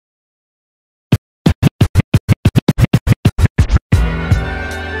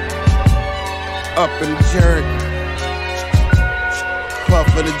up in the joint. Puff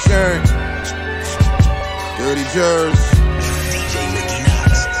of the joint. Dirty Jers. DJ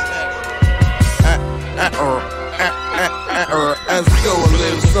Knox. Let's go a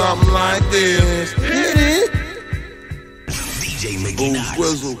little something like this. DJ Knox.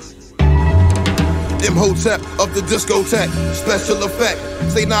 Whistle. Imhotep of the discotheque, special effect.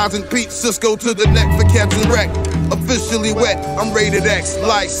 Say Nas and Pete, Cisco to the neck for catching wreck. Officially wet, I'm rated X,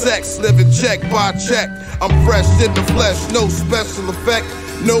 like sex, living check by check. I'm fresh in the flesh, no special effect,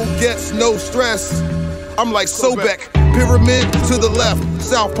 no gets, no stress. I'm like Sobek, pyramid to the left,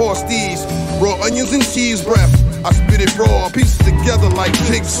 southpaw steez, raw onions and cheese breath. I spit it raw, pieces together like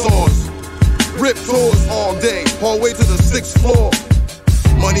jigsaws. Rip tours all day, hallway to the 6th floor.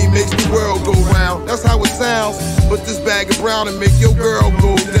 Money makes the world go round, that's how it sounds. Put this bag of brown and make your girl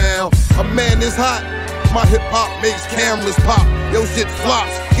go down. A man is hot, my hip-hop makes cameras pop. Yo shit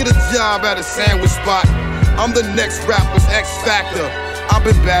flops, get a job at a sandwich spot. I'm the next rapper's X Factor. I've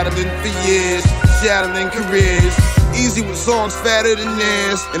been battling for years, shattering careers. Easy with songs fatter than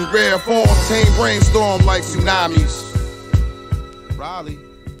theirs. In rare form, Tame brainstorm like tsunamis. Raleigh.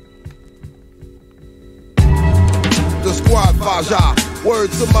 The squad Faja.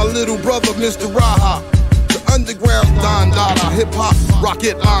 Word to my little brother, Mr. Raha. The underground Don Dada, hip-hop,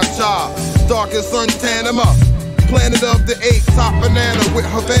 rocket launcher. Darkest Suntanima. Planet of the 8, top banana with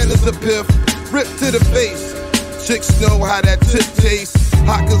Havana's a piff. Rip to the face. Chicks know how that tip tastes.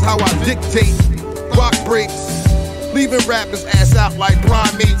 Hot cause how I dictate. Rock breaks. Leaving rappers ass out like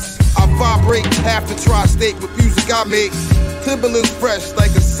primates. I vibrate half the tri-state with music I make. Timberland's fresh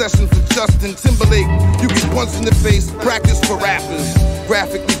like a session for Justin Timberlake. You get punched in the face, practice for rappers.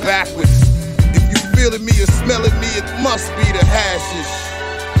 Graphically backwards. If you feeling me or smelling me, it must be the hashish.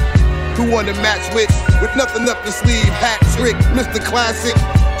 Who wanna match with nothing up the sleeve, hat trick, Mr. Classic,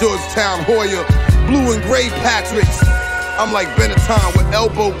 Georgetown Hoyer, blue and gray Patricks. I'm like Benetton with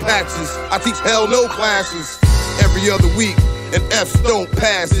elbow patches. I teach hell no classes every other week, and F's don't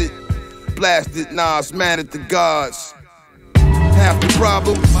pass it. Blasted Nas, mad at the gods. Half the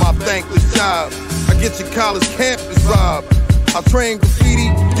problem, my thankless job. I get your college campus robbed. I train graffiti,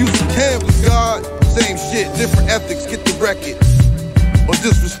 using canvas, God. Same shit, different ethics, get the record. Or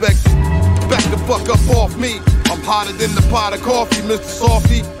disrespect, back the fuck up off me. I'm hotter than the pot of coffee, Mr.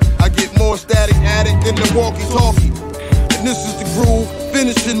 Softy. I get more static addict than the walkie-talkie. And this is the groove,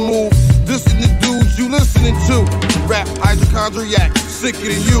 finishing move. This is the dudes you listening to. Rap hypochondriac, sicker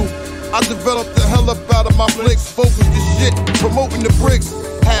than you. I developed the hell up out of my flicks, focus the shit, promoting the bricks.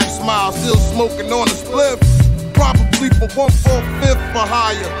 Half smile, still smoking on a spliff. Probably for 1/4 or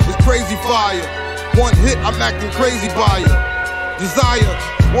higher. It's crazy fire. One hit, I'm acting crazy by ya. Desire,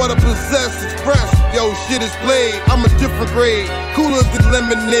 what I possess is fresh. Yo, shit is played. I'm a different grade. Cooler than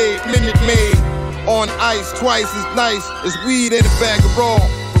lemonade, Minute Maid. On ice, twice as nice as weed in a bag of raw.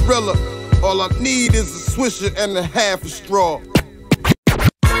 Gorilla, all I need is a swisher and a half a straw.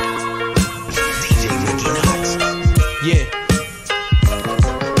 Yeah.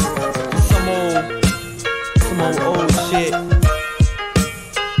 Some old shit.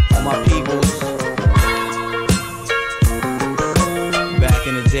 On my peoples. Back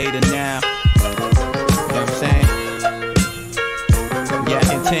in the day to now. You know what I'm saying? Yak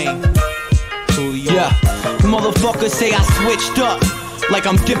and Tame. Yeah. Motherfuckers say I switched up. Like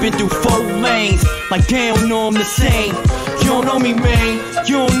I'm dipping through 4 lanes. Like they don't know I'm the same. You don't know me, man.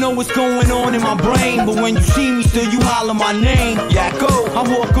 You don't know what's going on in my brain. But when you see me, still you holler my name. Yakko. I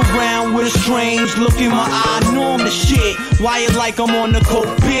walk around with a strange look in my eye. Know I'm the shit. Wired like I'm on the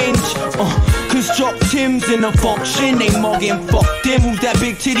coke binge. Cause Chuck Tim's in the function. They muggin', fuck them. Who's that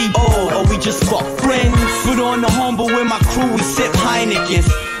big titty? Oh, we just fuck friends. But on the humble with my crew, we sip Heinekens.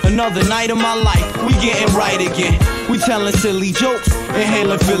 Another night of my life, we getting right again. We telling silly jokes,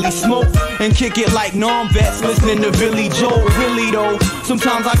 inhaling Philly smoke, and kick it like non-vets, listening to Billy Joel. Really though,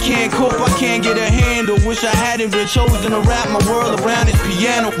 sometimes I can't cope, I can't get a handle. Wish I hadn't been chosen to wrap my world around this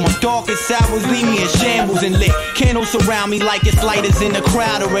piano. My darkest hours leave me in shambles and lit candles surround me like it's lighters in the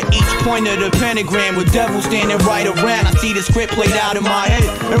crowd, or at each point of the pentagram with devils standing right around. I see the script played out in my head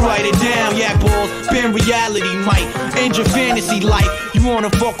and write it down. Yak Ballz, been reality, might end your fantasy life. You wanna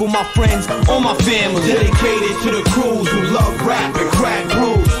fuck with my friends or my family? Dedicated to the crews who love rap and crack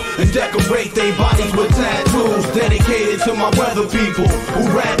brews and decorate their bodies with tattoos. Dedicated to my weather people who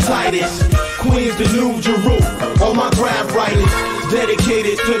rap tightest. Queens the new Jeru, all my graph writers.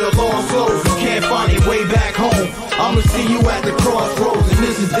 Dedicated to the lost souls who can't find their your way back home. I'ma see you at the crossroads, and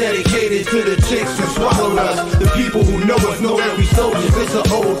this is dedicated to the chicks who swallowed us. The people who know us know that we soldiers. It's an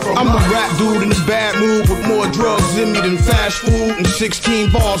ode from I'm us. a rap dude in a bad mood with more drugs in me than fast food and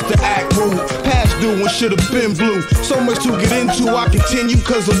 16 bars to act rude. Past due and should've been blue. So much to get into, I continue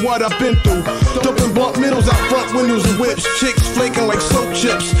cause of what I've been through. Dumping blunt middles out front windows and whips. Chicks flaking like soap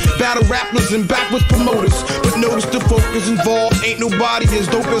chips. Battle rappers and backwards promoters. But notice the focus involved. Ain't nobody as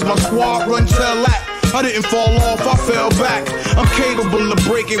dope as my squad. Run tell that. I didn't fall off, I fell back. I'm capable of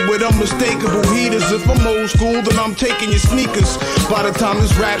breaking with unmistakable heaters. If I'm old school, then I'm taking your sneakers. By the time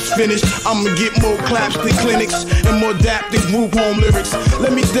this rap's finished, I'ma get more claps than clinics and more dap than group home lyrics.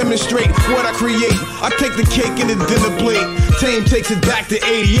 Let me demonstrate what I create. I take the cake in the dinner plate. Tame takes it back to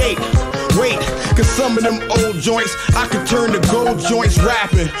 88. Wait, cause some of them old joints I could turn to gold joints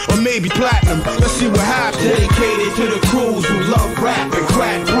rapping, or maybe platinum. Let's see what happens. Dedicated to the crews who love rap and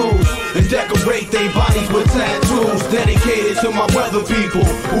crack brews and decorate their bodies with tattoos. Dedicated to my weather people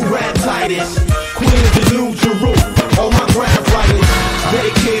who rap tightest. Queens of New Jerusalem, all my graph writers.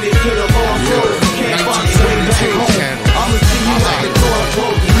 Dedicated to the lost souls who can't find their way back home. I'ma see you at the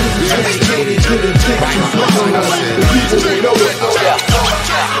crossroads. Dedicated to the chicks who swallowed us. The people who know it.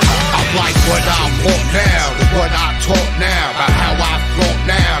 Like what I want now, the what I talk now, about how I flaunt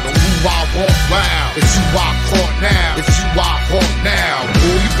now, the who I walk round. It's you I caught now, it's you I haunt now.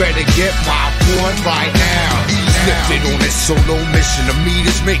 Boy, you better get my point right now. Lifted on this solo mission to meet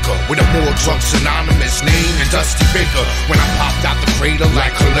his maker with a more drunks anonymous name and Dusty Baker. When I popped out the cradle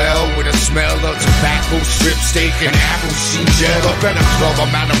like Hillel with a smell of tobacco, strip steak, and apple seed gel. Up at a club,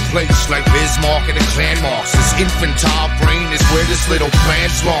 I'm at a place like Bismarck and the Clan Marks. This infantile brain is where this little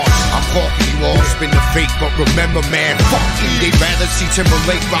plan's launched. I'm calling you all, spin the fake, but remember, man, fuck you. They'd rather see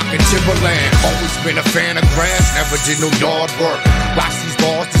Timberlake rockin' Timberland. Always been a fan of grass, never did no yard work. Watch these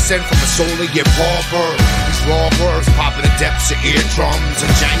bars descend from a solar, get Paul Bird. These raw words pop in the depths of eardrums.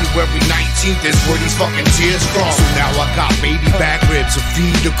 On January 19th is where these fucking tears from. So now I got baby back ribs to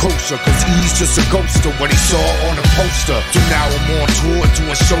feed the coaster, cause he's just a ghost of what he saw on the poster. So now I'm on tour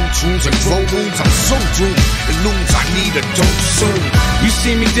doing show tunes and grow rooms. I'm so doomed, it looms I need a dose soon. You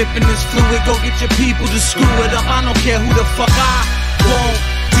see me dipping this fluid, go get your people to screw it up. I don't care who the fuck I won't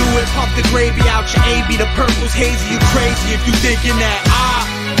do it. Pump the gravy out your AB, the purple's hazy. You crazy if you thinking that I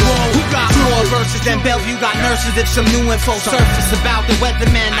won't. Who got more verses than Bellevue got nurses? If some new info surface about the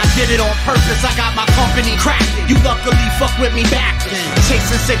Weathermen, I did it on purpose. I got my company cracked. You luckily fuck with me back then.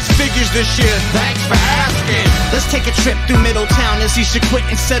 Chasing 6 figures this year, thanks for asking. Let's take a trip through Middletown as he should quit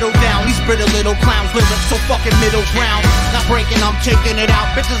and settle down. These brittle little clowns lyrics so fucking middle ground. Not breaking, I'm taking it out.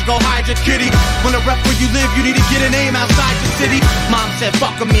 Bitches go hide your kitty. When a rep where you live, you need to get a name outside the city. Mom said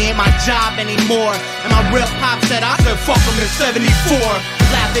fuck him, he ain't my job anymore. And my real pop said I said fuck him in 74.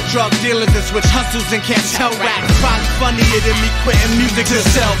 Laugh at drug dealers and switch hustles and can't tell rap. Probably funnier than me quitting music to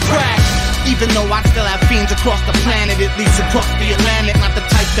sell crack. Even though I still have fiends across the planet, at least across the Atlantic. Not the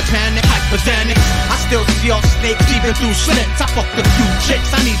type to panic, hypothetics. I still see all snakes even through slits. I fucked a few chicks,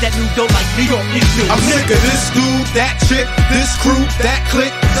 I need that new dough like New York needs new. I'm sick of this dude, that chick, this crew, that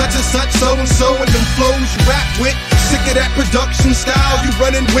clique, such and such, so and so, and them flows you rap with. Sick of that production style you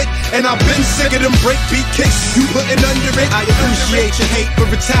running with, and I've been sick of them breakbeat kicks you putting under it. I appreciate your hate, but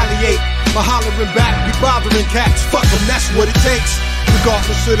retaliate. My hollering back, be bothering cats. Fuck them, that's what it takes.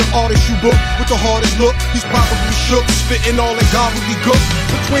 Regardless of the artist you book with the hardest look, he's probably shook, spitting all that gobbledygook.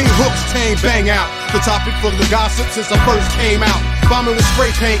 Between hooks, Tame bang out. The topic for the gossip since I first came out. Bombing with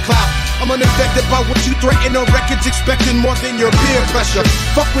spray paint clout. I'm unaffected by what you threaten on records, expecting more than your peer pressure.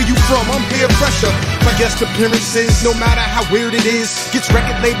 Fuck where you from, I'm peer pressure. My guest appearances, no matter how weird it is, gets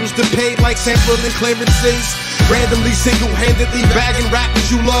record labels to pay like sampling clearances. Randomly, single-handedly bagging rappers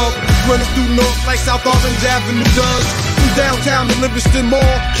you love. Running through North like South Orange Avenue does. From downtown to Livingston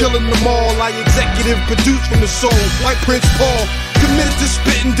Mall, killing them all. I executive produce from the soul like Prince Paul. Committed to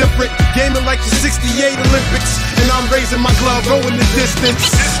spitting different, gaming like the 68 Olympics. And I'm raising my glove, going the distance.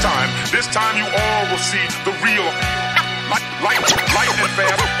 This time you all will see the real light and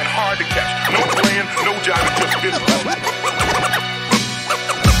fast and hard to catch. No playing, no jiving, just business.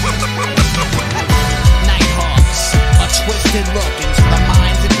 Nighthawks, a twisted look into the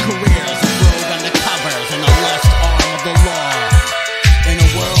minds and careers of rogue undercovers and the left arm of the law. In a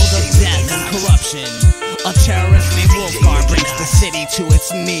world of death and corruption, a terrorist named Wolfgar brings the city to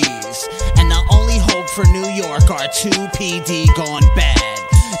its knees. And the only hope for New York are 2 PD gone bad.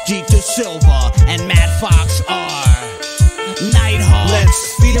 Gita Silva and Matt Fox are Nighthawks.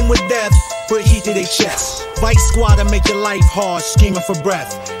 Let's feed him with death, but he beat to their chest. Vice squad to make your life hard, scheming for breath.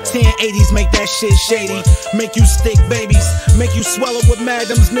 1080s make that shit shady, make you stick babies, make you swallow with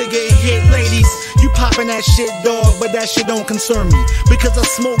madams, nigga, and hit ladies. You poppin' that shit, dog, but that shit don't concern me, because I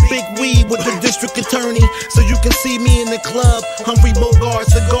smoke big weed with the district attorney. So you can see me in the club, Humphrey Bogart,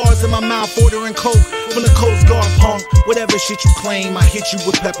 cigars in my mouth, ordering coke from the Coast Guard, punk. Whatever shit you claim, I hit you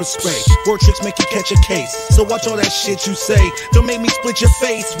with pepper spray. Word tricks make you catch a case, so watch all that shit you say. Don't make me split your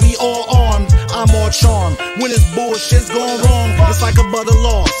face, we all armed, I'm all charmed. When this bullshit's going wrong, it's like a butter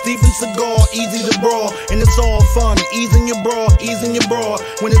law. Steven Seagal, easy to brawl, and it's all fun. Easing your bra, easing your bra.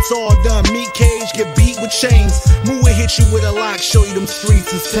 When it's all done, meat cage, get beat with chains. Moo will hit you with a lock, show you them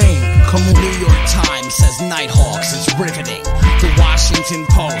streets is tame. Come on. New York Times says Nighthawks is riveting. The Washington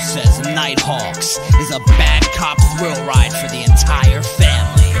Post says Nighthawks is a bad cop thrill ride for the entire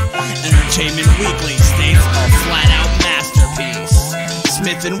family. Entertainment Weekly states a flat-out masterpiece.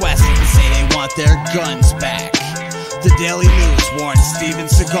 Smith & Wesson say they want their guns back. The Daily News warns Steven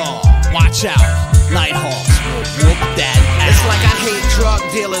Seagal, watch out, Nighthawks will whoop that ass. It's like I hate drug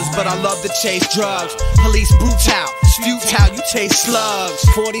dealers, but I love to chase drugs. Police brutal, futile, you taste slugs.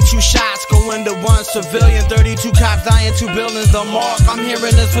 42 shots go into one civilian, 32 cops dying, 2 buildings, the mark. I'm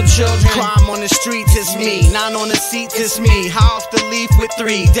hearing this for children. Crime on the streets, it's me. 9 on the seats, it's me. High off the leaf with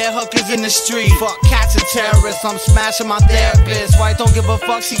 3 dead hookers in the street. Fuck cats and terrorists, I'm smashing my therapist. White don't give a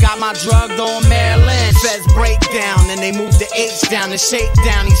fuck, she got my drug on Maryland. Feds break down, and they move the H down, the shake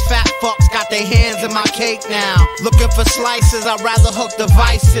down. These fat fucks got their hands in my cake now. Looking for slices, I'd rather hook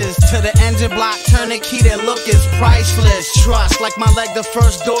devices to the engine block, turn the key, that look is priceless. Trust, like my leg, the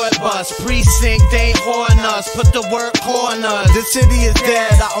first door it bust. Precinct, they ain't whoring us, put the work corners. The city is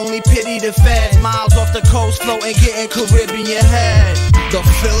dead, I only pity the feds. Miles off the coast, floating, getting Caribbean head. The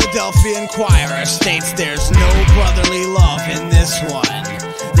Philadelphia Inquirer states there's no brotherly love in this one.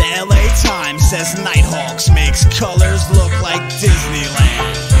 The LA Times says Nighthawks makes colors look like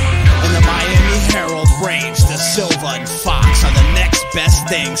Disneyland. And the Miami Herald raves the Silva and Fox are the next best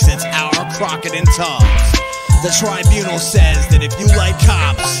thing since our Crockett and Tubbs. The Tribunal says that if you like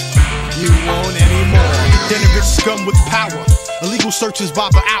cops, you won't anymore. Degenerate scum with power, illegal searches by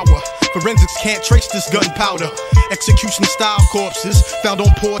the hour. Forensics can't trace this gunpowder. Execution style corpses found on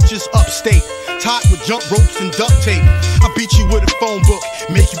porches upstate, tied with jump ropes and duct tape. I beat you with a phone book,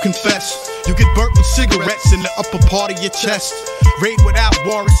 make you confess. You get burnt with cigarettes in the upper part of your chest. Raid without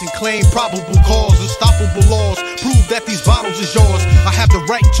warrants and claim probable cause. Unstoppable laws prove that these bottles is yours. I have the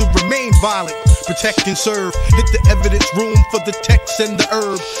right to remain violent, protect and serve. Hit the evidence room for the text and the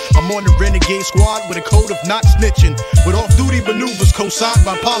herb. I'm on the renegade squad with a code of not snitching, with off-duty maneuvers co-signed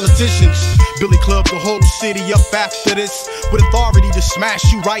by politicians. Billy Club the whole city up after this, with authority to smash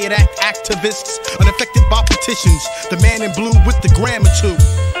you riot act activists, unaffected by petitions. The man in blue with the gram or 2.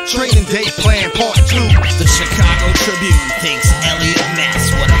 Training day plan part 2. The Chicago Tribune thinks Elliot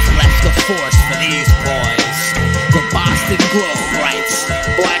Ness would have left the force for these boys. The Boston Globe writes,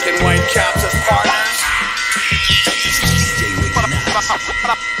 black and white cops as partners.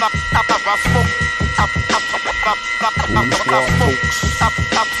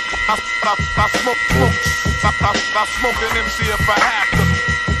 I smoke an MC if I have to.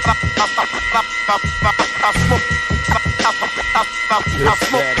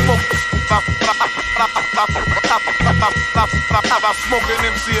 I smoke an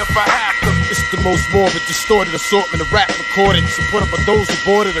MC if I have to. It's the most morbid, distorted assortment of rap recordings. Support up for those who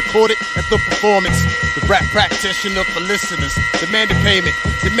boarded or caught it at the performance. The rap practitioner for listeners. Demanded payment.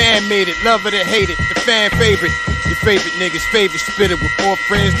 The man made it. Love it or hate it. The fan favorite. Your favorite nigga's favorite spitter with more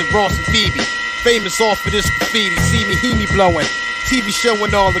friends than Ross and Phoebe. Famous off of this graffiti. See me, hear me blowing. TV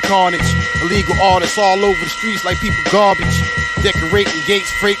showing all the carnage. Illegal artists all over the streets like people garbage. Decorating gates,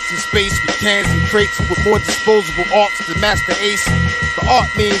 freights in space with cans and crates with more disposable arts than Master Ace. The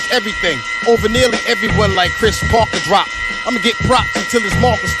art means everything. Over nearly everyone like Chris Parker drop. I'ma get props until his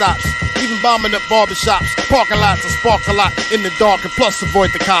marker stops. Even bombing up barbershops, parking lots and spark a lot in the dark and plus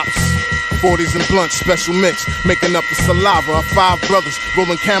avoid the cops. 40s and blunts, special mix, making up the saliva of 5 brothers,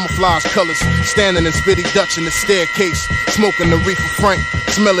 rolling camouflage colors, standing in Spitty Dutch in the staircase, smoking the Reef of Frank,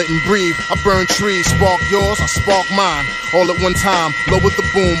 smell it and breathe. I burn trees, spark yours, I spark mine, all at one time, lower the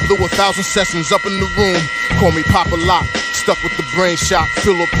boom, blew 1,000 sessions up in the room, call me Papa Lock, stuck with the brain shock,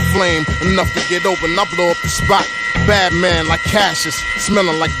 fill up the flame, enough to get open, I blow up the spot. Bad man like Cassius,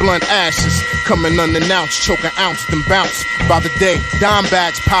 smelling like blunt ashes, coming unannounced, choke an ounce, then bounce. By the day, dime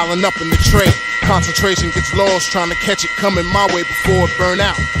bags piling up in the tray. Concentration gets lost, trying to catch it coming my way before it burn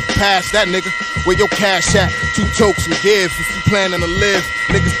out. Pass that nigga, where your cash at? 2 tokes and give, if you planning to live.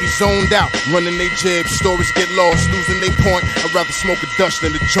 Niggas be zoned out, running they jibs, stories get lost, losing they point. I'd rather smoke a Dutch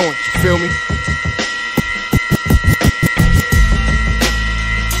than a joint, you feel me?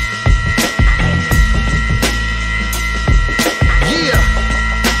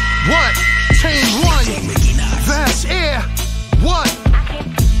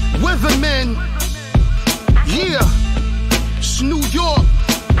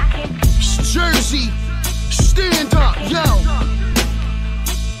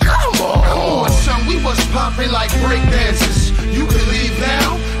 popping like break dancers. You can leave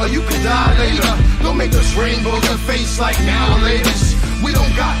now, or you can die later. Don't make us rainbow your face like now, ladies. We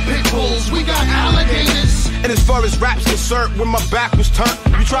don't got pit bulls, we got alligators. And as far as rap's concerned, when my back was turned,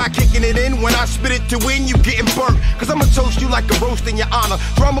 you try kicking it in. When I spit it to win, you getting burnt. Cause I'ma toast you like a roast in your honor.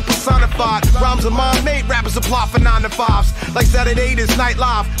 Drama personified, rhymes are mine made. Rappers apply for 9 to 5s. Like Saturday, this night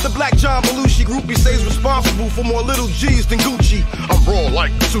live. The Black John Belushi groupie stays responsible for more little G's than Gucci. I'm raw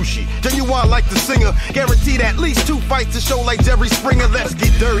like sushi, genuine like the singer. Guaranteed at least 2 fights to show like Jerry Springer. Let's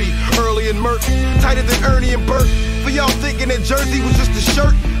get dirty, early and murky, tighter than Ernie and Bert. For y'all thinking that Jersey was just a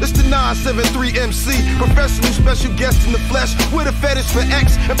shirt, it's the 973 MC, professional special guest in the flesh, with a fetish for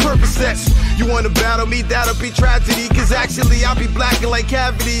X and Percocets. You wanna battle me, that'll be tragedy, cause actually I'll be blacking like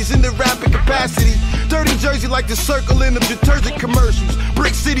cavities in the rapping capacity. Dirty Jersey like the circle in the detergent commercials.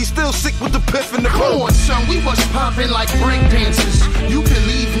 Brick City still sick with the piff and the Come on, son, we was popping like break dancers. You can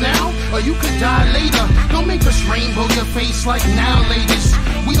leave now, or you can die later. Don't make us rainbow your face like now, ladies.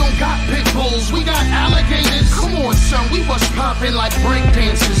 We don't got pit bulls, we got alligators. Come on, son, we was popping like break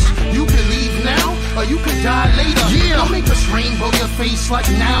dancers. You can leave now, or you can die later. Yeah. Don't make us rainbow your face like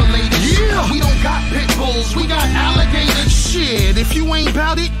now, ladies. Yeah. We don't got pit bulls, we got alligators. Shit, if you ain't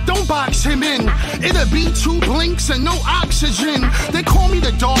bout it, don't box him in. It'll be 2 blinks and no oxygen. They call me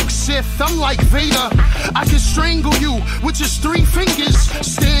the Dark Sith, I'm like Vader. I can strangle you with just 3 fingers.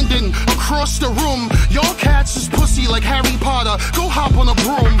 Standing across the room. Y'all cats is pussy like Harry Potter. Go hop on a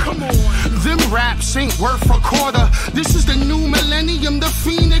broom. Come on. Them raps ain't worth a quarter. This is the new millennium, the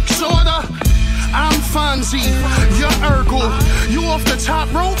Phoenix Order. I'm Fonzie, you're Urkel. You off the top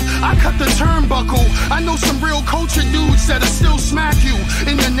rope, I cut the turnbuckle. I know some real culture dudes that'll still smack you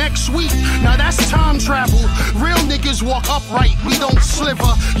in the next week. Now that's time travel. Real niggas walk upright, we don't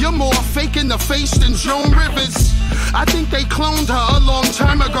sliver. You're more fake in the face than Joan Rivers. I think they cloned her a long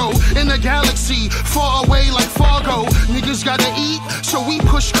time ago in a galaxy far away like Fargo. Niggas gotta eat, so we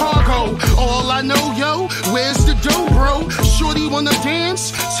push cargo. All I know, yo, where's the dough, bro? Shorty wanna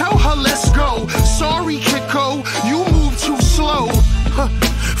dance? Tell her let's go. Sorry, Kiko, you move too slow.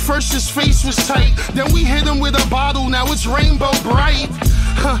 First his face was tight, then we hit him with a bottle, now it's rainbow bright.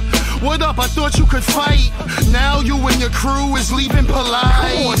 What up, I thought you could fight. Now you and your crew is leaving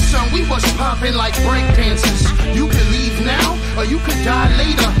polite. Come on, son, we was popping like break dancers. You can leave now, or you can die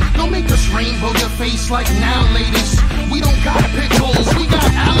later. Don't make us rainbow your face like now, ladies. We don't got pit bulls, we got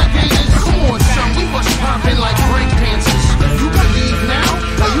alligators. Come on, son, we was popping like break dancers. You can leave now,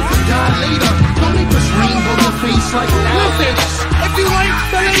 or you can die later. Don't make us rainbow your face like now, ladies. If you ain't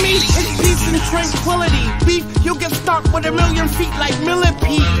feeling me, it's peace and tranquility. Beef, you'll get stuck with 1,000,000 feet like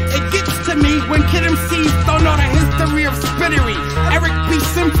millipede. It gets to me when Kid MCs don't know the history of spittery. Eric B.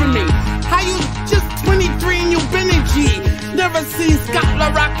 Symphony. How you just 23 and you been a G? Never seen Scott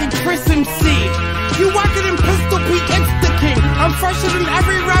LaRock and Chris MC. You walking in Pistol Pete, it's the king. I'm fresher than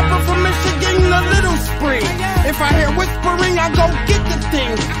every rapper from Michigan, the Little Spring. If I hear whispering, I go get the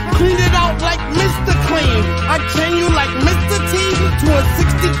thing. Clean it out like Mr. Clean. I chain you like Mr. T to a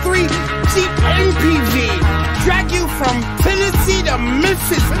 63 Jeep MPV. Drag you from Tennessee to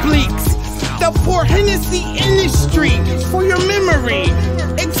Memphis Bleaks. The pour Hennessy in the street for your memory.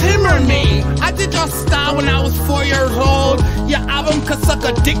 It's him or me. I did your style when I was 4 years old. Your album could suck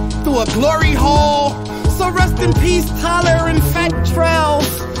a dick through a glory hole. So rest in peace, Tyler and Fat Trails.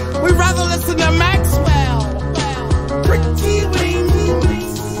 We'd rather listen to Maxwell. Pretty wings.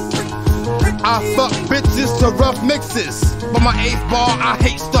 I fuck bitches to rough mixes, but my 8th bar, I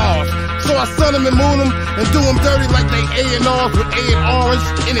hate stars. So I sun them and moon them and do them dirty like they A&Rs with A and orange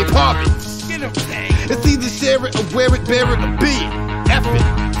in their pockets. It's either share it or wear it, bear it or be it. F it.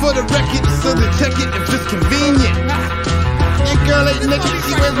 For the record, so to check it if it's convenient. Your girl ain't naked,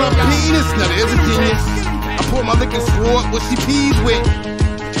 she wears my penis. Now there's a genius. I pour my liquor sword what she pees with.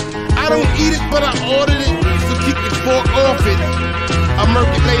 I don't eat it, but I ordered it, so keep your fork off it. I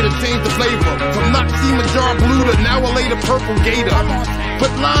murk it later, change the flavor. From Knox Jar Blue to now I later Purple Gator. Put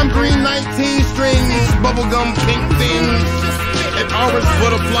lime green 19 strings, bubblegum pink things, and orange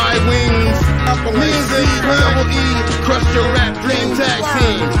butterfly wings. Me and Z, Rebel E, crush your rap dream tag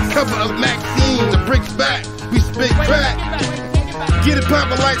team. Cover of Maxine, the bricks back, we spit back. Get it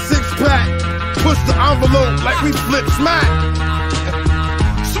poppin' like 6-pack. Push the envelope like we flip smack.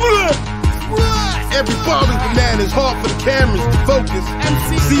 Every bar is bananas, hard for the cameras to focus.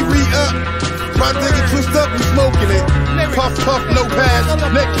 See re-up, my nigga twist up, we smoking it. Puff, puff, no pass,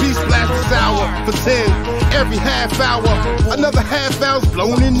 neck piece blast the sour for 10. Every half hour, another half hour's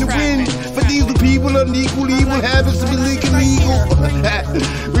blown in the wind. For these people unequal evil habits to be legal.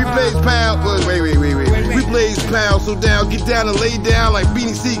 We blaze pound, wait. We blaze pound, so down, get down and lay down like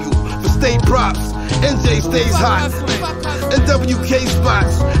Beanie Siegel for state props. NJ stays hot. NWK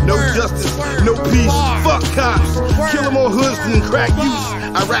spots. No justice, no peace. Fuck cops. Kill them on hoods than crack use.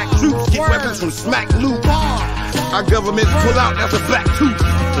 Iraq troops get weapons from smack loot. Our government pull out as a back tooth.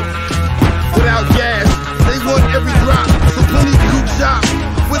 Without gas, they want every drop. So plenty group shop.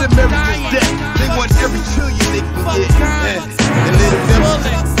 With America's debt, they want every trillion they can get. And then never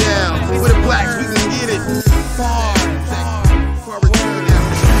sit down. With the blacks, we can get it. Far return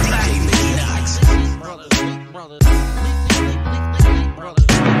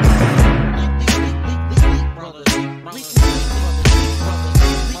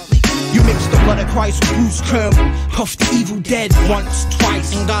You mix the blood of Christ with Bruce Kerm. Puff the evil dead once,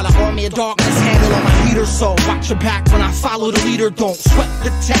 twice. Ain't got an army of darkness handle on my heater, so watch your back when I follow the leader. Don't sweat the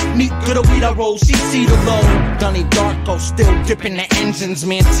technique, good a weed I roll, CC the low. Dunny Darko still dipping the engines.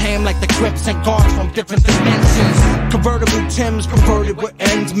 Man, Tame like the Crips and guards from different dimensions. Convertible Timbs converted with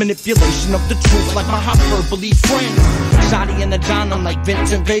ends. Manipulation of the truth like my hyperbole friends. Shotty and the John, I'm like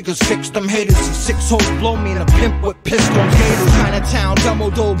Vincent Vegas. Fix them haters, 6 hoes blow me in a pimp with pistol gators. Chinatown, demo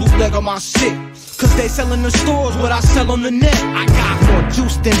dough, bootleg on my shit. Cause they sell in the stores what I sell on the net. I got more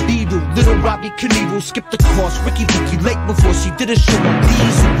juice than Beedle. Little Robbie Knievel skipped the course. Ricky Vicky late before she did a show on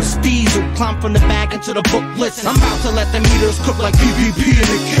Diesel. The Steezel climb from the bag into the book. Listen, I'm about to let the meters cook like PPP in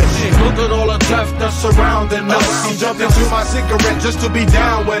the kitchen. Look at all the death that's surrounding us. I'm jumping to my cigarette just to be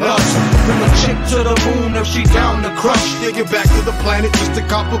down with us. Bring a chick to the moon if she down to crush. Take it back to the planet just to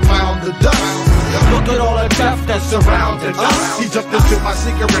cop a pound of dust. Look at all the death that's surrounding us. He jumped into my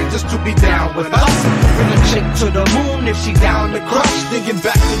cigarette just to be down with us. Bring a chick to the moon if she down to crush. Thinking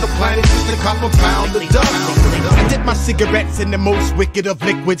back to the planet just to cop a pound of dust. I dip my cigarettes in the most wicked of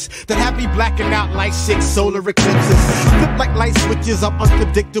liquids that have me blacking out like 6 solar eclipses. Flip like light switches, I'm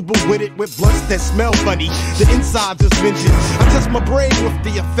unpredictable with it, with blunts that smell funny. The inside just mentioned. I test my brain with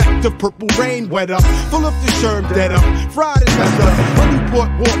the effect of purple rain wet up, full of the sherm dead up, fried and messed up. My Newport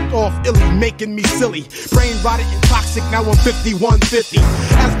walked off illy, making me silly. Brain rotted and toxic, now I'm 5150.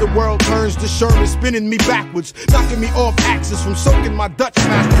 As the world turns, the sherm is spinning me backwards, knocking me off axis from soaking my Dutch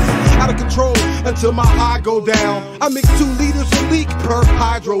masters. Out of control until my eye go down. I mix 2 liters a leak per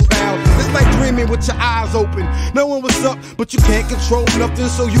hydro pound. It's like dreaming with your eyes open, knowing what's up, but you can't control nothing,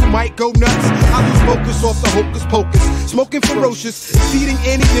 so you might go nuts. I lose focus off the hocus pocus, smoking ferocious, exceeding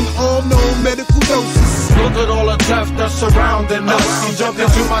any and all known medical doses. Look at all the death that's surrounding us. I'm jumping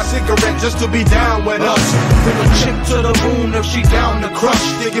to my cigarette just to be down with us. Bring a chick to the moon if she down to crush.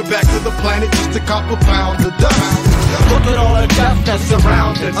 Take it back to the planet just to cop a pound of dust. Look at all the death that's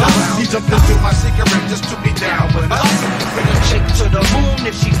surrounding us. He jumped into my cigarette just to be down with us. Bring a chick to the moon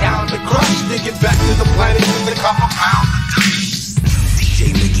if she down to crush. Take it back to the planet just to cop a pound of dust.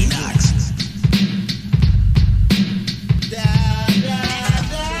 DJ Mickey Knox.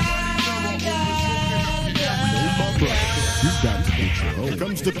 Here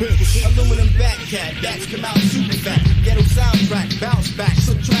comes the pitch. Aluminum back cat, bats come out super fat. Ghetto soundtrack, bounce back,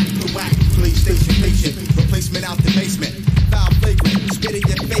 subtract the whack. Police station patient, replacement out the basement. Foul flagrant, spit in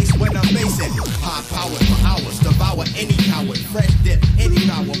your face when I'm facing. High power for hours, devour any coward. Fresh dip, any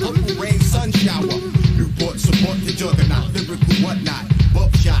power, purple rain, sun shower. Newport support the juggernaut, lyrical whatnot.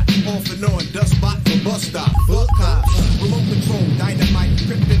 Buckshot, off and on, dust spot for bus stop. Full cops, remote control, dynamite,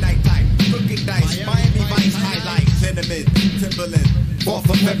 kryptonite type. Crooked dice, Miami Vice highlights, cinnamon, Timberland. Fall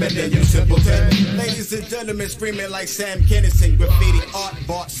for feminine, you simpleton. Ladies and gentlemen, screaming like Sam Kinison. Graffiti art,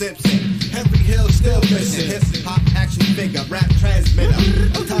 Bart Simpson. Henry Hill still missing. Hip hop action figure, rap transmitter.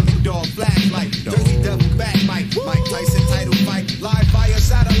 Atomic dog, flashlight. Dirty devil, back mic. Mike Tyson title fight. Live via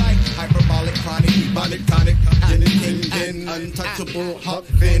satellite. Hyperbolic, chronic, ebonic, tonic. Gin and king, in. Untouchable, Huck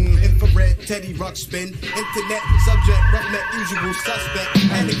Finn. Infrared, Teddy Ruxpin. Internet, subject, roughneck, usual suspect.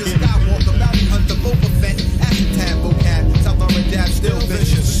 Anakin Skywalker, bounty hunter, Boba Fett. Acetab, vocab, South Orange Jab, still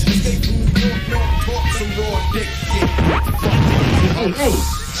vicious. Escape from New York, North, talk some raw dick shit. Hey,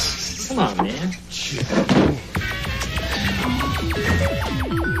 come on, man.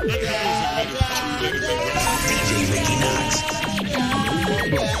 DJ Mickey Knox.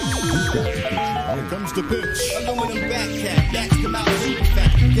 Here comes the pitch. Aluminum back cat, bats come out super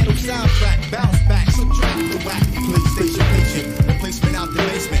fat. Ghetto soundtrack, bounce back, subtract the whack. Police station patient, replacement out the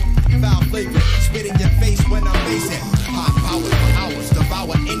basement. Foul flagrant, spit in your face when I'm facing. High power for hours,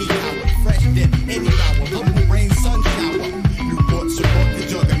 devour any coward. Fresh dip, any hour, purple rain, sun shower. Newport support the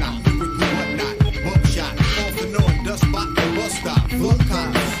juggernaut, lyrical whatnot. Buckshot, off and on, dust spot, bus stop. Full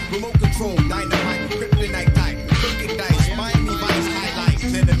cops, remote control, dynamite, kryptonite type. Crooked dice, Miami Vice highlights,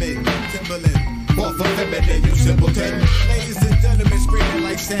 cinnamon, Timberland. Fall for feminine, you simpleton. Ladies and gentlemen, screaming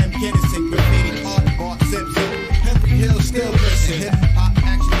like Sam Kinison. Graffiti art, Bart Simpson. Henry Hill still missing. Hip hop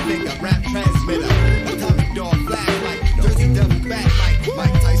action nigga, rap transmitter. Atomic dog, flashlight, Jersey devil, bat like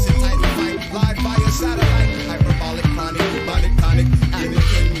Mike Tyson, title fight, live via satellite, hyperbolic, chronic, bubonic, tonic,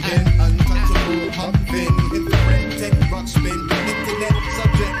 Anakin, untouchable, pumping, infrared, tech, rock spin, internet,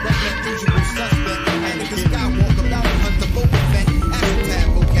 subject, record, usual suspect, Anakin Skywalker, bounty hunter, Boba Fett, acid tab,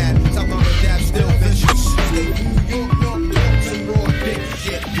 vocab, South on the dab, still vicious, stay New York, North, and raw dick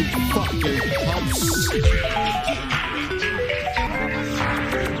shit, you fucking humps.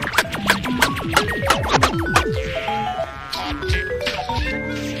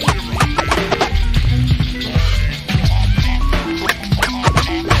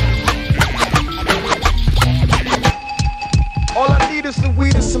 All I need is some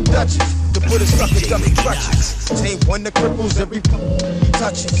weed and some Dutches to put a sucker up in crutches. Tame one that cripples every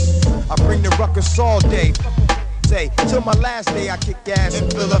touches. I bring the ruckus all day. Till my last day I kick ass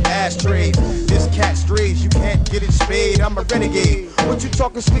and fill up ashtrays. This cat strays, you can't get it spayed. I'm a renegade. What you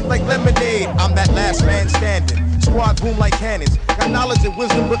talking sweet like lemonade? I'm that last man standing. Squad boom like cannons. Got knowledge and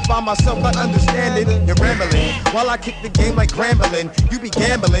wisdom, but find myself not understanding. You're rambling while I kick the game like Grambling. You be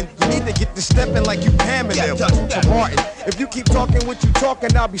gambling. You need to get to stepping like you Pam and them. So Martin, if you keep talking what you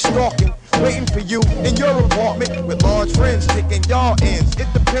talking, I'll be stalking, waiting for you in your apartment with large friends taking y'all ends. It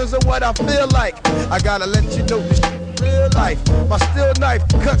depends on what I feel like. I gotta let you know this real life. My steel knife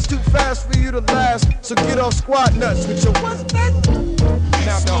cuts too fast for you to last. So get off squad nuts with your what's that?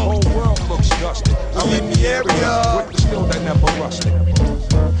 Now the whole world looks dusty. I'm in the area with the steel that never rusted.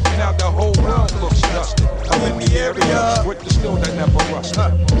 Now the whole world looks dusty. I'm in the area with the steel that never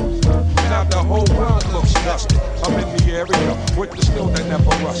rusted. Now the whole world looks dusty. I'm in the area with the steel that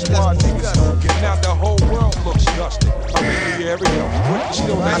never rusted. Now the whole world looks dusty. I'm in the area with the steel that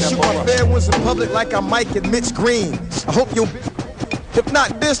never rusted. I shoot my fair ones in public like I'm Mike and Mitch Green. I hope you'll. If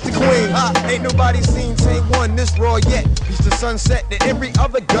not, this the queen. Ain't nobody seen Tame one this raw yet. He's the sunset to every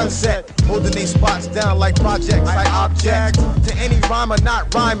other gun set. Holding these spots down like projects, like objects. To any rhymer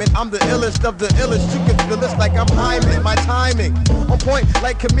not rhyming, I'm the illest of the illest. You can feel this like I'm Hyman. My timing on point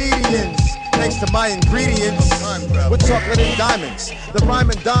like comedians. Thanks to my ingredients with chocolate and diamonds. The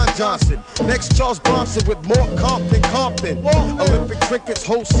rhyming Don Johnson. Next Charles Bronson with more Compton. Olympic trinkets,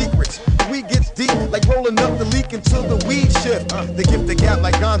 whole secrets. The weed gets deep like rolling up the leak until the weed shift. They give the gap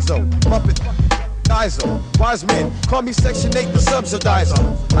like Gonzo. Muppet. Wise men, call me Section 8 the subsidizer.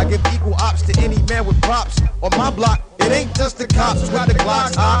 I give equal ops to any man with props. On my block, it ain't just the cops with the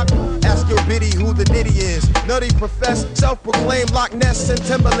Glocks. Ask your biddy who the nitty is. Nutty profess, self-proclaimed Loch Ness and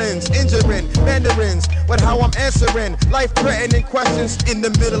Timberlands. Injuring mandarins, but how I'm answering life-threatening questions in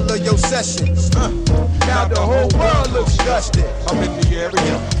the middle of your sessions. Now the whole world looks dusty. I'm in the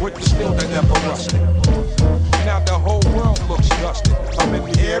area with the steel that never rusted. Now the whole world looks dusty. I'm in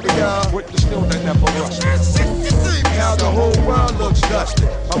the area with the steel that never rusted. Now the whole world looks dusty.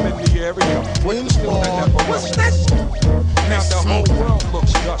 I'm in the area with the steel that never rusted. Now the whole world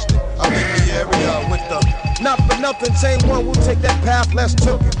looks dusty. I'm in the area with the. Not for nothing, Tame one will take that path less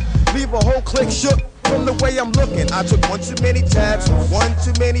token. Leave a whole clique shook from the way I'm looking. I took one too many tabs, one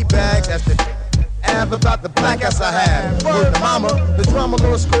too many bags. That's the about the black ass I have. Word mama, the drama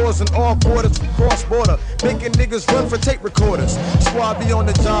lord scores in all quarters from cross border, making niggas run for tape recorders. Squad be on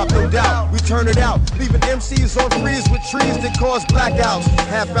the job, no doubt. We turn it out, leaving MCs on freeze with trees that cause blackouts.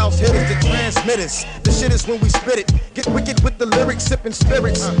 Half ounce hitters that transmitters. The shit is when we spit it. Get wicked with the lyrics, sipping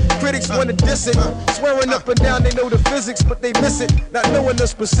spirits. Critics wanna diss it, swearing up and down they know the physics, but they miss it. Not knowing the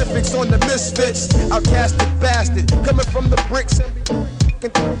specifics on the misfits. Outcasted bastard, coming from the bricks.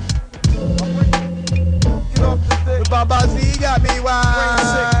 Baba Z got me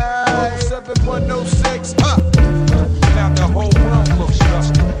wild. 7106. Now the whole world looks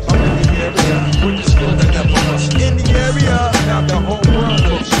dusty. I'm in the area with the steel that never rusted. In the area. Now the whole world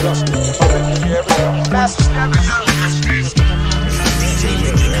looks dusty. I'm in the area. Master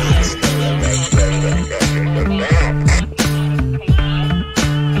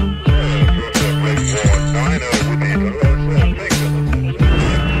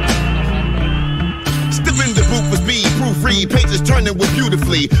pages turning with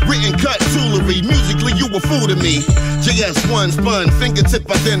beautifully written cut jewelry. Musically, you were fool to me. JS1 spun, fingertip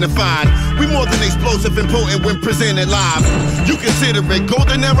identified. We more than explosive and potent when presented live. You consider it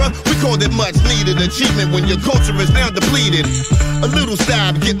golden era? We called it much needed achievement when your culture is now depleted. A little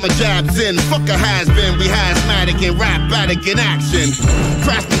stab, get my jabs in. Fuck a has-been, we hazmatic and rap-batic in action.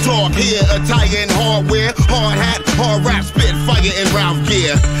 Craftsman talk here, attire and hardware. Hard hat, hard rap, spit, fire and Ralph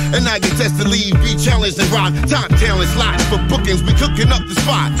gear. And I get tested to leave, be challenged and rock. Top talent slots for bookings, we cooking up the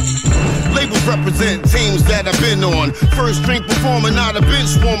spot. Labels represent teams that I've been on. First string performer, not a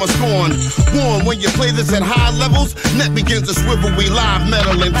bench warmer scorn. Warn when you play this at high levels, neck begins to swivel. We live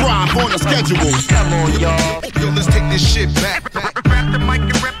metal and thrive on the schedules. Come on, y'all. Yo, let's take this shit back. Grab the mic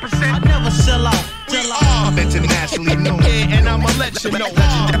and represent. I never sell out. I'm internationally known. Yeah, and I'ma let you know.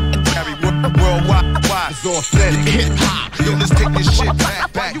 Legendary worldwide, it's authentic hip hop. Yo, let's take this shit back.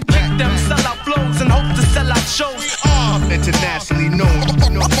 You pick them sellout flows and hope to sell out shows. I'm internationally known.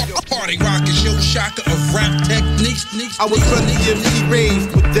 Party rock is your shocker of rap techniques. I was Run DMC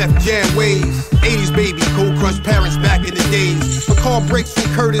raised with Def Jam ways. 80s baby, Cold Crush parents back in the days. Recall breaks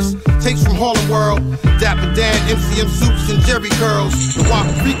from Curtis, tapes from Harlem World. Dapper Dan, MCM Suits and Jerry Curls. The Wop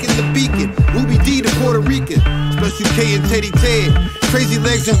Freakin' the Beacon, Ruby D the Puerto Rican. Special K and Teddy Ted. Crazy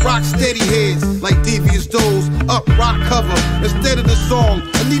legs and rock steady heads. Like devious doors, up rock cover. Instead of the song,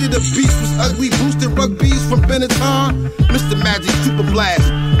 I needed a beast was ugly. Boosted rugbies from Benetton. Mr. Magic, Super Blast.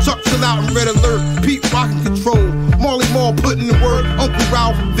 Chuck Chill Out and Red Alert. Pete Rockin' Control. Marley Marl putting in work. Uncle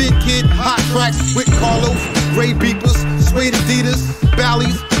Ralph, Vid Kid, Hot Tracks with Carlos. Gray Beepers, Suede Adidas,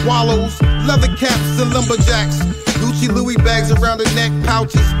 Bally's, Wallows, leather caps and lumberjacks. Gucci Louis bags around the neck,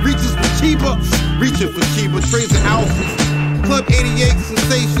 pouches, reaches for Chiba, reaching for Chiba, trays and ounces. Club 88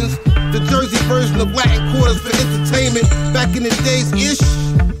 sensations, the Jersey version of Latin quarters for entertainment. Back in the days, ish.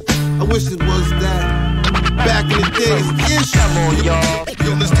 I wish it was that. Back in the days, ish. Come on, y'all.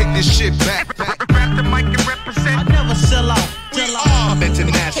 Yo, let's take this shit back. Grab the mic and represent. I never sell out. I'm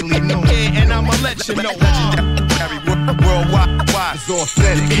internationally known. Yeah, and I'ma let you know. Legendary worldwide, it's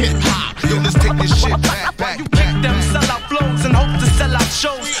authentic hip hop. Yo, let's take this shit back. You pick them sellout flows and hope to sell out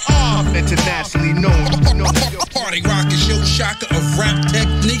shows. I'm internationally known. Party rock is your shocker of rap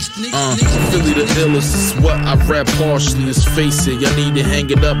techniques. Philly the illest is what I rap partially. Let's face it, y'all need to hang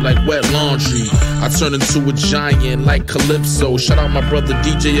it up like wet laundry. I turn into a giant like Calypso. Shout out my brother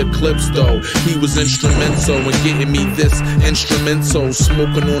DJ Eclipse though. He was instrumental in getting me this instrumental.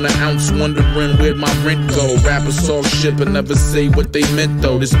 Smoking on an ounce, wondering where'd my rent go. Rappers talk shit but never say what they meant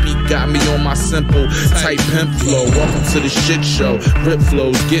though. This beat got me on my simple type pimp flow. Welcome to the shit show. Rip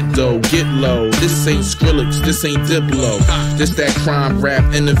flows, get dough, get low. This ain't Skrillex, this ain't Diplo. This that crime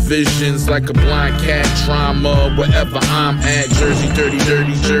rap in the visions like a blind cat drama. Wherever I'm at, Jersey, dirty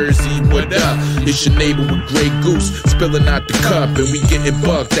Jersey, what up? It's your neighbor with Grey Goose spilling out the cup and we getting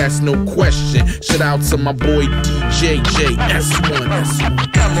bucked, that's no question. Shout out to my boy DJ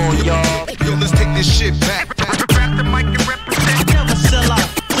JS1. Come on, y'all. Yo, let's take this shit back. Grab the mic and represent. Never sell out.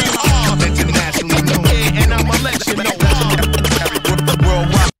 I'm internationally known. Yeah, and I'ma let you know. Legendary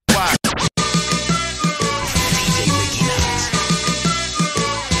worldwide.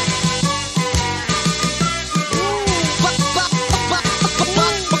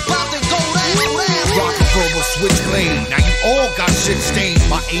 Switch lane, now you all got shit stained.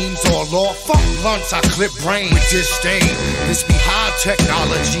 My aim's all off, fuck blunts, I clip brain with disdain. This be high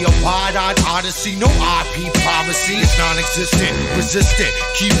technology, a wide-eyed odyssey. No IP privacy, it's non-existent. Resistant,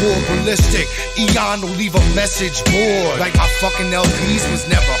 keyboard ballistic. Eon will leave a message board like my fucking LPs was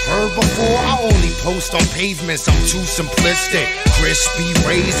never heard before. I only post on pavements, I'm too simplistic. Crispy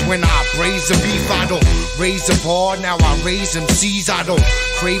raised when I braise a beef. I don't raise a bar, now I raise MCs. I don't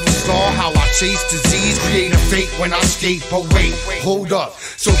crave a star, how I chase disease. Create a fake when I skate, but wait, hold up.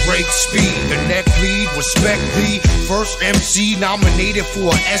 So break speed, the neck bleed, respect the first MC nominated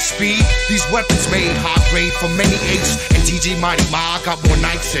for an SB. These weapons made high grade for many apes. And DJ Mighty Ma got more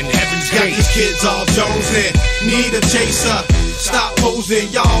nights in Heaven's Gate. Got these kids all jonesing, need a chaser. Stop posing,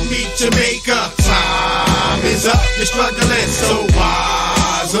 y'all meet Jamaica. Time is up, you're struggling, so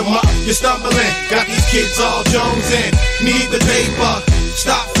wise 'em up, you're stumbling. Got these kids all jonesing, need the paper.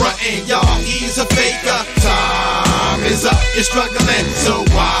 Stop fronting, y'all, he's a faker. Time is up, you're struggling, so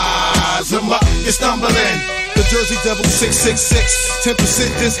wise 'em up, you're stumbling. The Jersey Devil 666,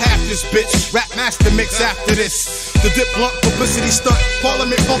 10% this, half this bitch. Rap master mix after this. The dip blunt publicity stunt,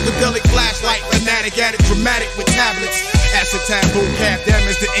 Parliament funkadelic flashlight, fanatic addict, dramatic with tablets. Acid tab, vocab,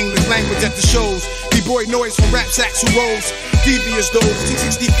 damage the English language at the shows. B-boy noise from rap sacks who rolls. Devious those,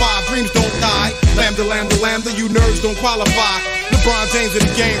 T65, dreams don't die. Lambda, lambda, lambda, you nerds don't qualify. LeBron James in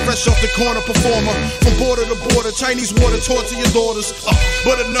the game, fresh off the corner performer. From border to border, Chinese water torture your daughters.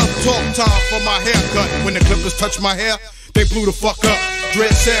 But enough talk time for my haircut. When the clippers touch my hair, they blew the fuck up.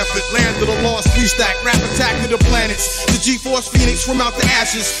 Dread Sanford, land of the lost, three stack, rap attack of the planets. The G-Force Phoenix from out the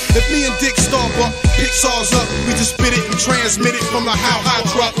ashes. If me and Dick Starbuck pick saws up, we just spit it and transmit it from the how high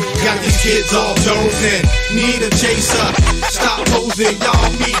truck. Got these kids all jonesing, need a chaser. Stop posing,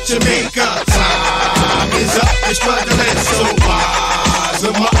 y'all meet Jamaica. Time is up, you're struggling, so wise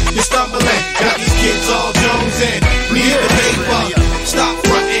 'em up, you're stumbling. Got these kids all jonesing, need a paper. Stop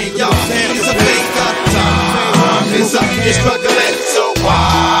fronting, y'all, he's a faker. Time is bills up, you're struggling. So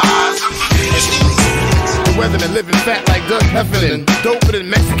wise. The weatherman living fat like Doug Heffernan. Doper than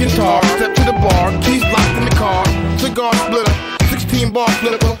Mexican tar. Step to the bar, keys locked in the car. Cigar splitter, 16 bar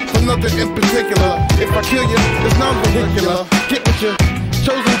flipper. For nothing in particular. If I kill you, it's non-vehicular. Get with you.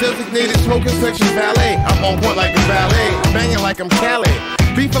 Chosen designated smoking section valet. I'm on point like a ballet. Banging like I'm Calais.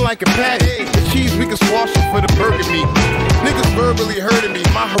 Beefing like a patty. The cheese we can swash it for the burger meat. Niggas verbally hurting me.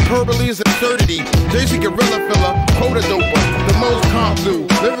 My hyperbole is absurdity. Jay-Z gorilla filler. Quota doper. The most comp do.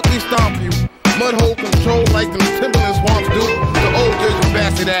 Lyrically stomp you. Mudhole control like them Timberland swamps do. The old Jersey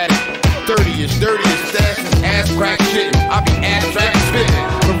bastard addict. 30-ish, dirty-ish, stashes, ass crack shit. I be abstract spitting.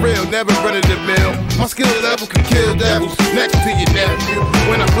 For real, never running the mill. My skill level can kill devils. Next to your nephew.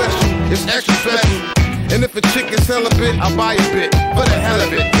 When I bless you, it's extra special. And if a chick is celibate, I'll buy a bit for the hell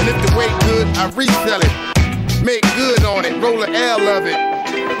of it. And if the weight good, I resell it. Make good on it, roll an L of it.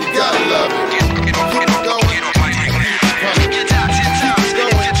 You gotta love it. Keep it going.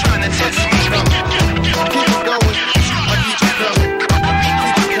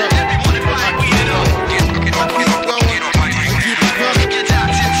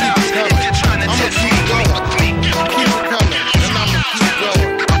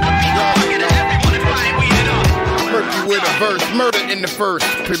 Murder in the first,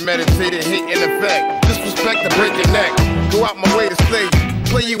 premeditated hit in effect. Disrespect to break your neck. Go out my way to slay you.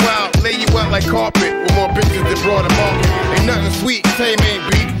 Play you out, lay you out like carpet. With more bitches than broad and market. Ain't nothing sweet, Tame ain't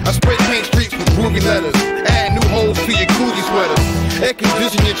beat. I spray paint streets with groovy letters. Add new holes to your Cauze sweaters. Air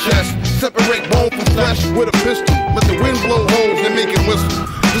condition your chest. Separate bone from flesh with a pistol. Let the wind blow holes and make it whistle.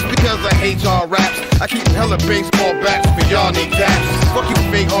 Just because I hate y'all raps, I keep hella baseball bats for y'all need caps. Fuck you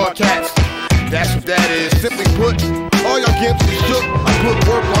fake hard cats. That's what that is. Simply put, all y'all gimps is shook. I put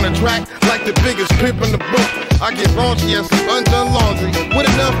work on the track like the biggest pimp in the book. I get raunchy as some undone laundry with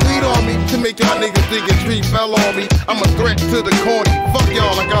enough weed on me to make y'all niggas think a tree fell on me. I'm a threat to the corny. Fuck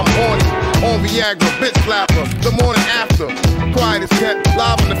y'all like I'm horny. On Viagra, bitch slapper. The morning after, quiet is kept,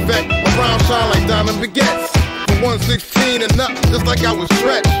 live in effect. My brown shine like diamond baguettes. For 116 and up, just like I was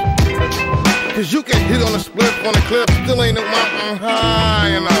stretched. Cause you can hit on a split on a cliff, still ain't no mountain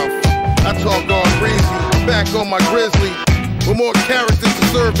high enough. I talk all breezy, back on my grizzly. With more characters to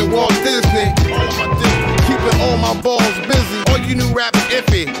serve than Walt Disney. All of my dick, keeping all my balls busy. All you new rappers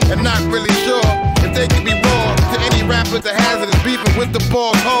iffy, and not really sure if they can be raw. To any rapper that has it is beefing with the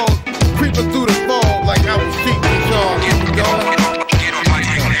ball hog. Creeping through the fall like I was cheating and Sean. Keep it going. Keep it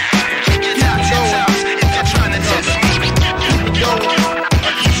going. Keep it going.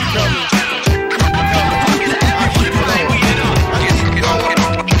 I keep it coming.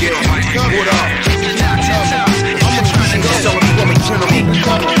 What up?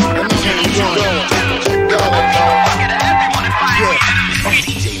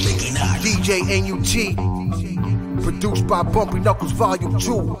 DJ NUT, produced by Bumpy Knuckles Volume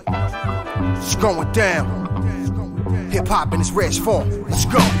 2. It's going down. Hip hop in its rarest form. Let's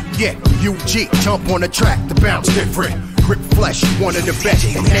go. Yeah, UG, jump on the track, the bounce different. Grip flesh, one of the best,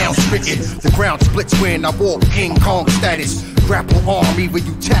 and now spitting. The ground splits when I walk, King Kong status. Grapple arm, either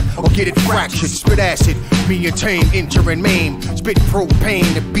you tap or get it fractured. Spit acid, me and Tame, injure and maim. Spit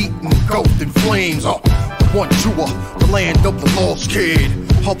propane, the beat engulfed in flames. One tour, the land of the lost kid.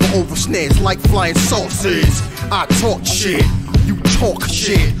 Hover over snares like flying saucers. I talk shit, you talk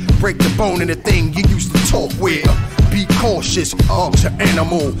shit. Break the bone in the thing you used to talk with. Be cautious, to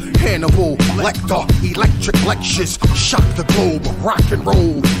animal, Hannibal, Lecter, electric lectures, shock the globe, rock and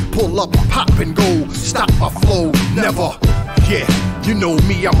roll, pull up, pop and go, stop my flow, never. Yeah, you know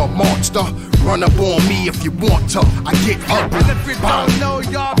me, I'm a monster. Run up on me if you want to. I get up. And if you don't know,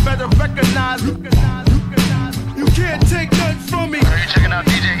 y'all better recognize. You can't take nothing from me. Are you checking out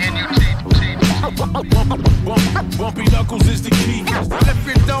DJ NUT? Bumpy Knuckles is the key. And if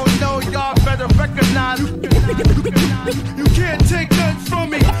you don't know, y'all better recognize. You can't take nothing from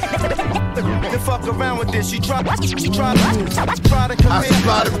me. Then fuck around with this. She try to come I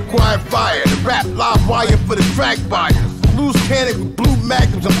supply the required fire. The rap live wire for the track buyers. Loose cannon with blue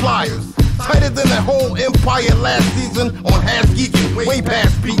magnums and pliers. Tighter than that whole empire last season on half geeking, way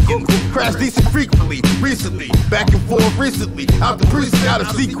past peaking. Crash decent frequently, recently, back and forth recently. Out the precinct, out of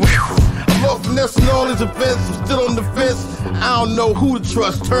sequence. I'm off finessing all these events, I'm still on the fence. I don't know who to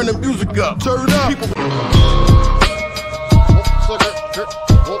trust, turn the music up. Turn it up.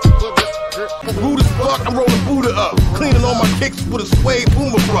 Rude as fuck, I'm rolling Buddha up. Cleaning all my kicks with a suede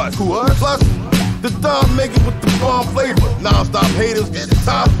boomer brush. Plus, the thumb make it with the bomb flavor. Non-stop haters, it's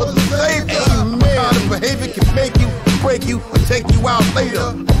time for the savior. What kind of behavior can make you, break you, or take you out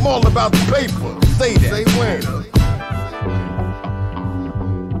later? I'm all about the paper. Say that. Say when.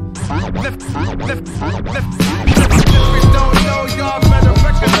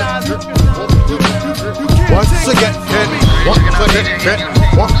 Starting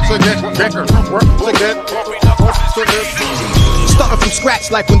from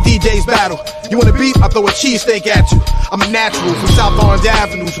scratch like when DJs battle. You want a beat? I throw a cheesesteak at you. I'm a natural from South Orange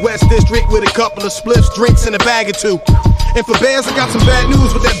Avenues, West District with a couple of spliffs, drinks, and a bag or two. And for bears, I got some bad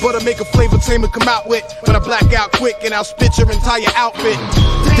news with that butter make a flavor Tame come out with. When I black out quick and I'll spit your entire outfit.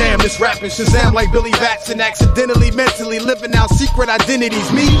 Damn, this rapping Shazam like Billy Bats and accidentally, mentally living out secret identities.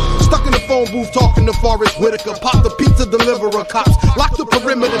 Me, stuck in the phone booth talking to Forrest Whitaker. Pop the pizza deliverer, cops lock the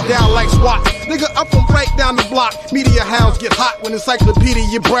perimeter down like SWAT. Nigga, I'm from right down the block. Media hounds get hot when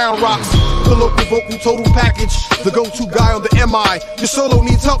Encyclopedia Brown rocks. The local vocal total package, the go-to guy on the MI. Your solo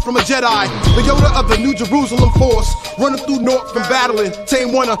needs help from a Jedi. The Yoda of the New Jerusalem force, running through North from battling.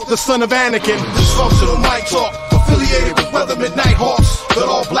 Tame one of the son of Anakin. Dysfunctional mic talk, affiliated with Weathermen Nighthawks. That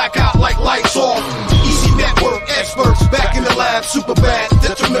all black out like lights off. Easy network experts back in the lab. Superbad,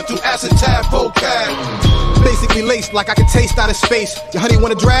 detrimental acetab vocab. Basically laced like I can taste out of space. Your honey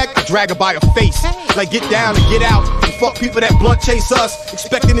wanna drag? I drag her by her face. Like get down and get out. And fuck people that blunt chase us.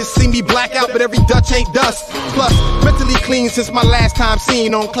 Expecting to see me black out, but every Dutch ain't dust. Plus, mentally clean since my last time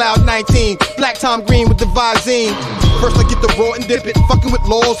seen on Cloud 19. Black Tom Green with the Visine. First I get the raw and dip it, fucking with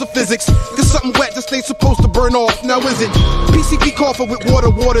laws of physics. Cause something wet just ain't supposed to burn off, now is it? PCP coffee with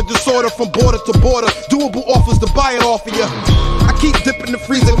water disorder from border to border. Doable offers to buy it off of ya. I keep dipping the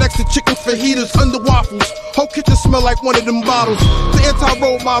freezer next to chicken fajitas under waffles. Whole kitchen smell like one of them bottles. The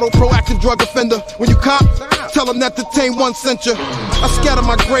anti-role model, proactive drug offender. When you cop, tell them that the Tame one sent ya. I scatter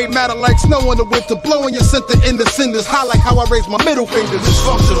my gray matter like snow in the winter, blowing your center in the cinders. Highlight how I raise my middle finger.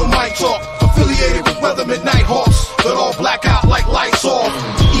 Dysfunctional mic talk, affiliated with Weathermen Nighthawks. That all black out like lights off.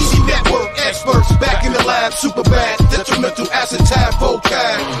 Easy network experts back in the lab. Superbad, detrimental acetab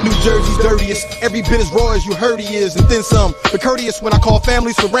vocab. New Jersey's dirtiest, every bit as raw as you heard he is, and then some. But courteous when I call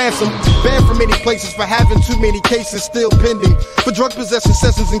families for ransom. Banned from many places for having too many cases still pending. For drug possession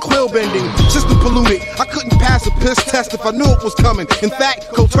sessions and quill bending. System polluted, I couldn't pass a piss test if I knew it was coming. In fact,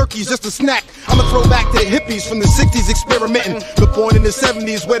 cold turkey's just a snack. I'ma throw back to the hippies from the 60s experimenting. But born in the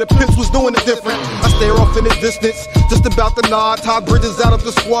 70s where the pimps was doing it different. I stare off in the distance, just about to nod. Todd Bridges out of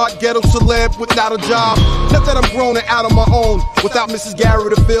the squad, ghetto celeb without a job. Not that I'm grown and out on my own. Without Mrs.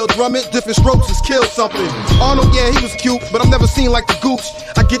 Garrett or Phil Drummond, different strokes has killed something. Arnold, yeah, he was cute, but I'm never seen like the Gooch.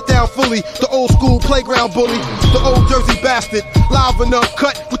 I get down fully, the old school playground bully. The old Jersey bastard, live and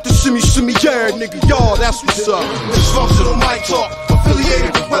uncut with the shimmy, yeah, nigga, y'all, that's what's up. Dysfunctional mic talk,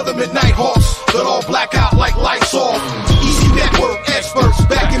 affiliated with Weathermen Nighthawks. That all black out like lights off. Easy network experts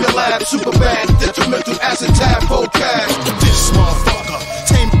back in the lab. Superbad, detrimental acetab vocab. This motherfucker,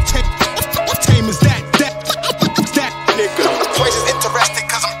 Tame is that nigga. Place is interesting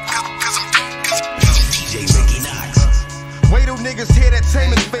cause I'm DJ Mickey Knox. Wait till niggas hear that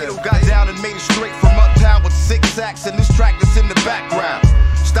Tame is fatal. Got down and made it straight from uptown with 6 sacks and this track that's in the background.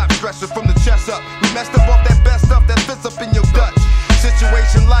 Stop stressing from the chest up. We messed up off that best stuff that fits up in your Dutch.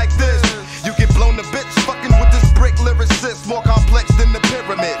 Situation like this, you get blown to bits. Fucking with this brick lyricist, more complex than the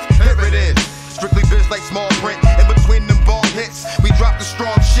pyramids. Here it is, strictly biz like small print. In between them ball hits, we drop the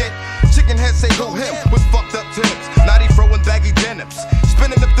strong shit. Chicken head say go him with fucked up tips. Naughty throwing baggy denims,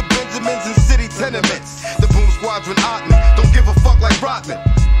 spinning up the Benjamins in city tenements. The boom squadron Ottman, don't give a fuck like Rodman.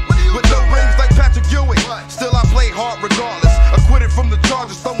 With no rings like Patrick Ewing, still I play hard regardless. Acquitted from the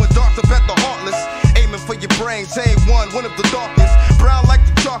charges, throwing darts up at the heartless. Aiming for your brain, Tame one of the darkest. Brown like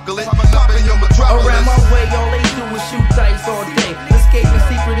the chocolate, popping your metropolis. Around my way, all they do is shoot dice all day. Escaping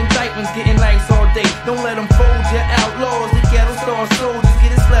secret indictments, getting nice all day. Don't let them fold your outlaws. The ghetto star soldiers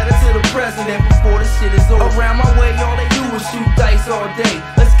get his letter to the president before the shit is over. Around my way, all they do is shoot dice all day.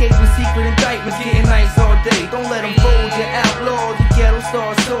 Escaping secret indictments, getting nice all day. Don't let them fold your outlaws. The ghetto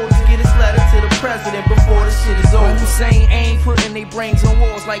star soldiers get his letter to the president before the shit is over. Hussein ain't putting their brains on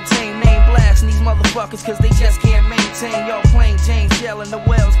walls like Tame. Name blasting these motherfuckers cause they just can't maintain. Y'all plain James Shell in the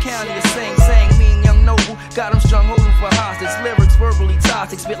Wells County is saying me and Young Noble got them strung holding for hostage. Lyrics verbally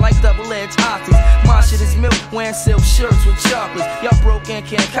toxic, spit like double-edged optics. My shit is milk, wearing silk shirts with chocolates. Y'all broke and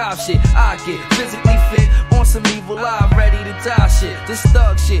can't cop shit. I get physically fit on some evil live, ready to die shit. This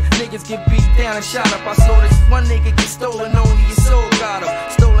thug shit, niggas get beat down and shot up. I saw this one nigga get stolen, only his soul got him.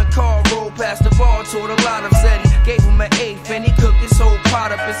 Stolen car, rolled past the bar, toward a lot of said he gave him an eighth and he cooked this whole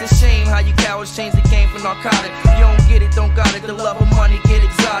pot up. It's a shame how you cowards change the game for narcotic. You don't get it, don't got it. The love of money get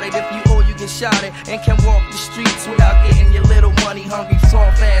exotic. If you owe, you get shot at and can walk the streets without getting your little money hungry,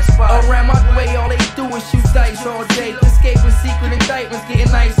 soft ass spot. Around my way, all they do is shoot dice all day. Escaping secret indictments,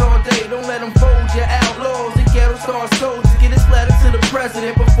 getting nice all day. Don't let them fold your outlaws. The ghetto star soldiers get his letter to the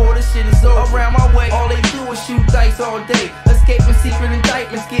president before the shit is over. Around my way, all they do is shoot dice all day. Escaping secret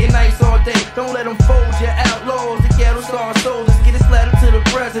indictments, getting nice all day. Don't let them fold your outlaws. The ghetto star soldiers get his letter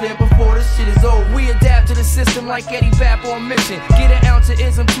like Eddie Bap on mission. Get an ounce of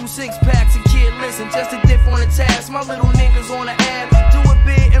ism, 2 6-packs, and kid listen. Just a dip on the task. My little niggas on the ab. Do a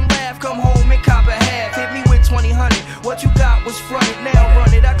bit and laugh. Come home and cop a half. Hit me with 20-100. What you got was fronted, now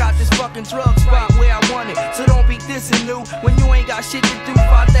run it. I got this fucking drug spot where I want it. So don't be dissing new when you ain't got shit to do.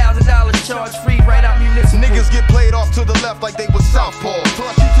 $5,000 charge free right out municipal. Niggas get played off to the left like they was southpaw.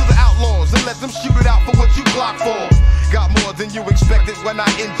 Toss you to the outlaws and let them shoot it out for what you block for. Got more than you expected when I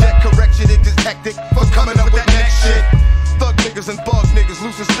inject correction. It gets hectic for coming up with that next shit. Thug niggas and bug niggas,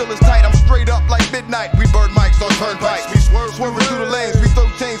 loose and still as tight. I'm straight up like midnight. We burn mics on turnpikes. We swerving through the lanes. We throw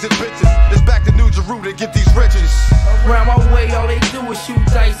chains at bitches. It's back to New Jeru to get these riches. Around my way, all they do is shoot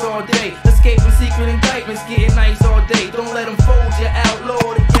dice all day. Escaping secret indictments, getting nice all day. Don't let them fold you,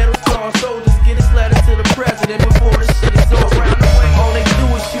 outlaw. The ghetto star soldiers get his letter to the president before the shit is all around the way. All they do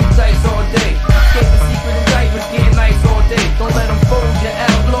is shoot dice all day. Escaping secret indictments, getting nice all day. Don't let them fold you,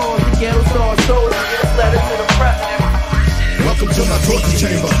 outlaw. The ghetto star soldiers get his letter to the president. Welcome to my torture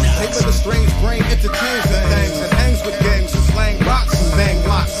chamber. Take with a strange brain, entertains and things, and hangs with gangs who slang rocks and bang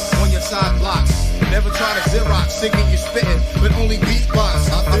blocks on your side blocks. Never try to Xerox, singing you spitting, but only beatbox.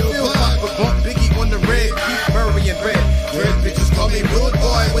 I feel pop with Bump Biggie on the red, Keith Murray and Red. Red bitches call me rude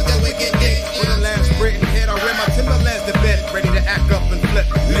boy with that wicked dick. With a last spreading head, I wear my Timberlands to bed, ready to act up and flip.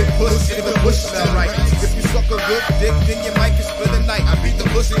 Lip pussy if the push smell right. If you suck a good dick, then you might get split a night. I beat the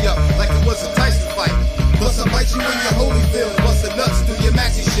pussy up like it was a Tyson fight. Plus I bite you in your Holyfield, bust the nuts through your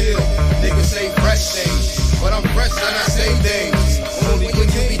maxi shield. Niggas say fresh things, but I'm fresh and I say things. Only when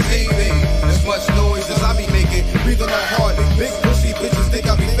you be taping, as much noise as I be making. Breathing on hard, these big pussy bitches think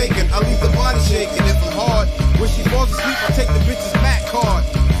I be faking. I leave the body shaking if I'm hard. When she falls asleep, I take the bitch's Mac card.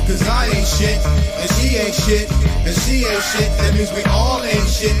 Cause I ain't shit, and she ain't shit, and she ain't shit. That means we all ain't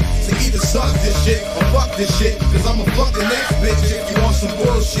shit. So either suck this shit or fuck this shit. Cause I'ma fuck the next bitch if you want some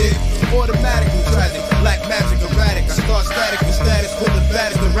bullshit. Automatically tragic, black magic erratic. I start static with status with the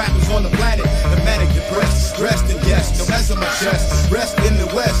baddest. The rappers on the planet, the manic depressed, stressed and yes, no S on my chest. Rest in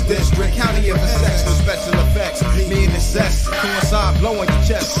the West District, county of sex, no special effects. Me and the zest, coincide, blowing your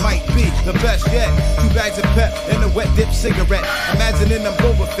chest. Might be the best yet. 2 bags of pep and a wet dip cigarette. Imagining I'm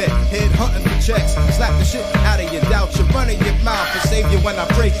Boba Fett, head hunting for checks. Slap the shit out of your doubt. You run in your mouth and save you when I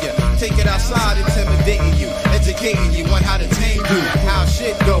break you. Take it outside, intimidating you, educating you on how to tame you. How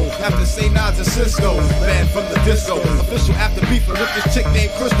shit go after say nods and Cisco. Banned from the disco. Official after beefing with this chick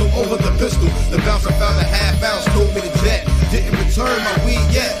named Crystal over the pistol. The bouncer found a half ounce, told me to jet. Didn't return my weed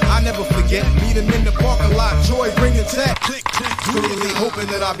yet. I never forget. Meet him in the parking lot. Joy bringing tech. Clearly hoping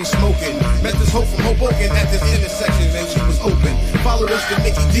that I'll be smoking. Met this hoe from Hoboken at this intersection and she was open. Followed us to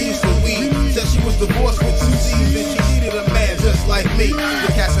Mickey D's for weed. Said she was divorced with 2 C's and she needed a man just like me.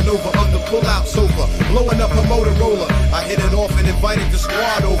 The Casanova on the pull-out sofa, blowing up her Motorola. I hit it off and invited the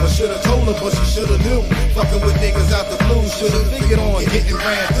squad over. Should've told her, but she should've knew. Fucking with niggas out the blue, should've figured on getting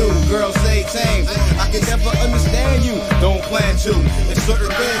ran through. Girls say Tame, I can never understand you. Don't plan to. There's certain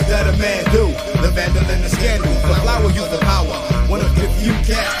things that a man do. The vandal and the scandal, the flower, you the power. One of the few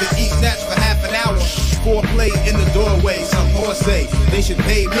cats that eat snatch for half an hour. Foreplay in the doorway, some more say they should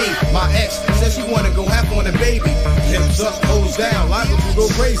pay me. My ex says she wanna go half on a baby. Pimps up, hoes down, liable to go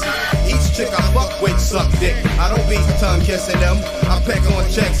crazy. Each chick I fuck with suck dick. I don't be tongue kissing them. I peck on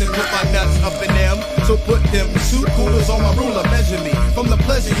checks and put my nuts up in them. So put them 2 coolers on my ruler. Measure me from the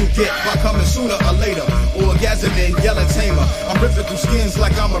pleasure you get by coming sooner or later. Orgasming, yelling tamer. I'm ripping through skins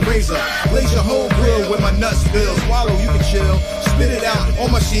like I'm a razor. Blaze your whole grill with my nuts spill. Swallow, you can chill. Spit it out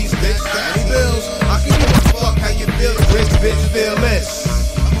on my sheets, bitch. Got any bills? I can give a fuck how you feel. Rich bitch, feel this.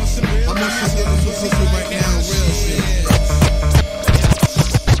 I'm on some pussy right now, real shit.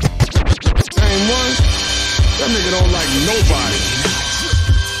 Same one, that nigga don't like nobody.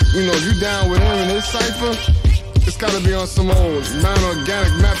 You know, you down with him in this cipher, it's gotta be on some old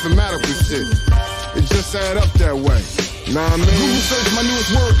non-organic mathematical shit. It just add up that way. Nah, I mean, Google search my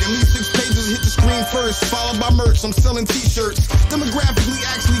newest work. At least 6 pages hit the screen first, followed by merch. I'm selling t-shirts. Demographically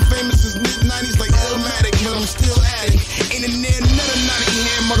actually famous since mid-90s like Illmatic, but I'm still at it. Ain't in there another naughty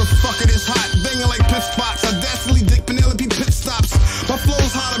hair, motherfucker this hot. Banging like pit spots. I dastardly dick Penelope pit stops. My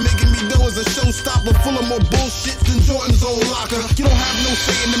flow's hotter, making me dough as a showstopper. Full of more bullshit than Jordan's old locker. You don't have no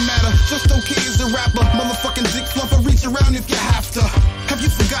say in the matter, just okay as a rapper. Motherfucking dick fluffer, reach around if you have to. Have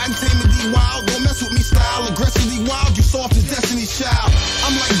you forgotten Tame D Wild? Don't mess with me style, aggressively wild. You soft as Destiny's Child.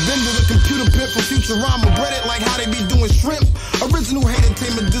 I'm like Bender, the computer pimp from Futurama. Bread it like how they be doing shrimp. Original hated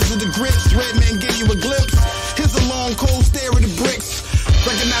Tamer Dizzle the Grinch. Redman gave you a glimpse. Here's a long cold stare at the bricks.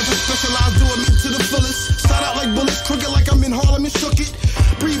 Recognize a specialized doing me to the fullest. Start out like bullets, crooked like I'm in Harlem and shook it.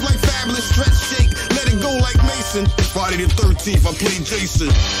 Breathe like Fabulous, stretch, shake, let it go like Mace Mason. Friday the 13th, I played Jason.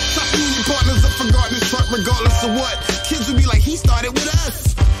 Chopping your partners up for gardening truck, regardless of what. Kids will be like, he started with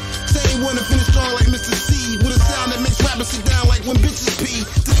us. Say they wanna finish strong like Mr. C, with a sound that makes rappers sit down like when bitches pee.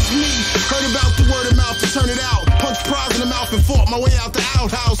 This is me, heard about the word of mouth to turn it out. Punch prize in the mouth and fought my way out the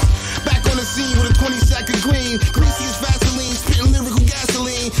outhouse. Back on the scene with a 20-sack of green, greasy as Vaseline, spitting lyrical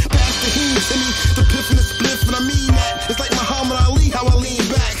gasoline. Pass the heme to me, the piff and the spliff, and I mean that. It's like Muhammad Ali, how I lean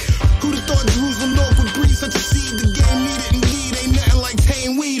back. Who'd have thought Jerusalem North would breed such a seed? The game needed, indeed, ain't nothing like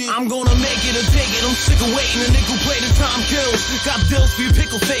Tame weeded. I'm gonna make it or take it, I'm sick of waiting. A nickel plated time kills. Got bills for your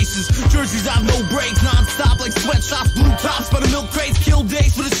pickle faces. Jerseys have no breaks, non-stop like sweatshops. Blue tops by the milk crates, kill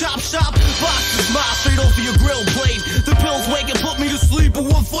days for the chop shop. Boxes smile straight off of your grill plate. The pills wake and put me to sleep. With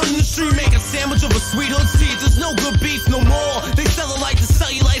one foot in the street, make a sandwich of a sweet hood seed. There's no good beef no more. They sell it like the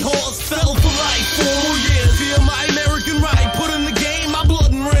cellulite horse. Settle for life, 4 more years. Feel my American right. Put in the game, my blood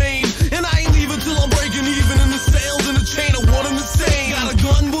and rain. And I ain't leaving till I'm breaking even in the sales and the chain of one and the same. Got a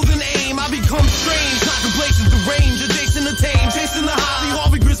gun with an aim, I become strange. Contemplation, deranged, adjacent to tame. Chasing the high,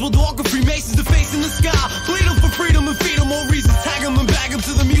 Harvey Griswold, Walker, Freemasons, the face in the sky. Bleed them for freedom and feed them more reasons. Tag them and bag them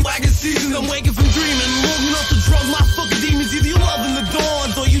to the meat wagon season. I'm waking from dreaming, long enough to drug my fucking demons. Either you love in the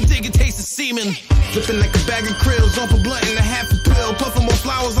dawns or you dig a taste of semen. Flipping like a bag of krills, off a blunt and a half a pill. Puffing more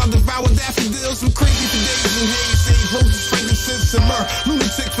flowers, I devour daffodils. Some crazy for days and haze, sage, roses, frankincense, and myrrh.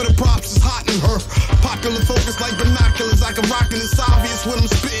 Lunatic for the props, is hot in her. Popular focus like binoculars, I can rock and it's obvious. What I'm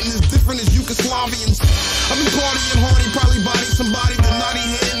spitting is different as Yugoslavians. I've been partying hardy, probably body somebody. The naughty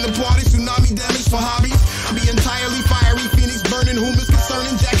hit in the party, tsunami damage for hobbies. I be entirely fiery, phoenix burning, humus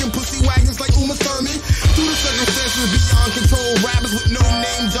concerning, jacking pussy wagons like Uma Thurman. Through the circumstances beyond control, rappers with no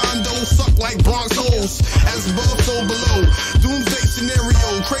name, John Doe, suck like Bronx holes. As above, so below. Doomsday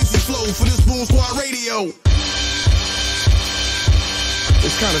scenario, crazy flow for this Boom Squad radio.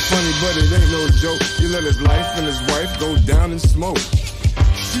 It's kind of funny, but it ain't no joke. You let his life and his wife go down in smoke.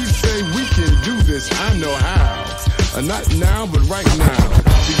 She say we can do this, I know how. Not now, but right now.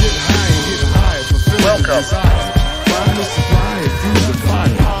 To get high and get higher, fulfill the desire. Find the supply and fuse the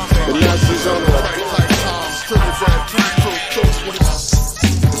fire. The lessons on the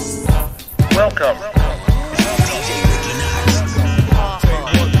Welcome.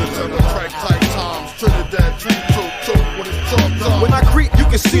 When I creep, you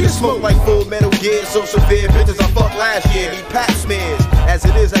can see the smoke like Full Metal Gear. So severe, bitches I fucked last year. Need pap smears. As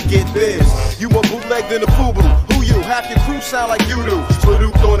it is, I get biz. You more bootleg than a FUBU. Who you? Half your crew sound like you do. Split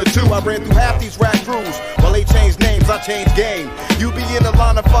oop on the 2. I ran through half these rap crews. While they change names, I change game. You be in the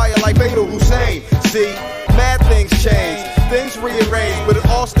line of fire like Beto Hussein. See, mad things change. Things rearrange, but it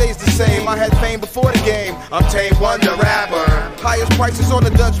all stays the same. I had fame before the game. I'm Tame Wonder Rapper. Highest prices on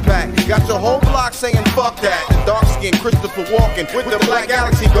the Dutch pack. Got your whole block saying fuck that. The dark skin Christopher Walken with the Black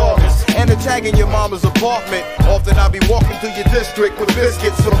Galaxy goggles. And the tag in your mama's apartment. Often I be walking through your district with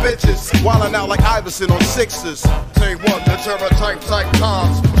biscuits for bitches. Wildin' out like Iverson on Sixers. Tame Wonder, terror type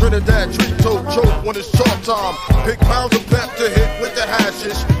times. Trinidad, treat choke when it's chalk time. Big pounds of pep to hit with the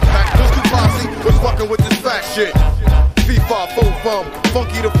hashish. Pack pistol posse was fucking with this fat shit. V5, 4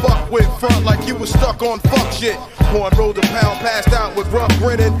 funky to fuck with, front like you was stuck on fuck shit. Pouring rolled a pound, passed out with rough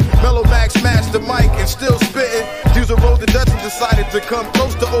grinning. Mellow Max smashed the mic and still spitting. User rolled the Dutch and decided to come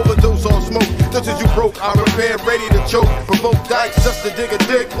close to overdose on smoke. Just as you broke, I prepared, ready to choke. Provoke dice just to dig a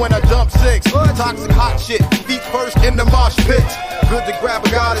dick when I dump 6. Toxic hot shit, feet first in the mosh pit. Good to grab a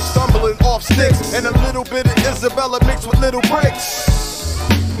goddess stumbling off sticks. And a little bit of Isabella mixed with little bricks.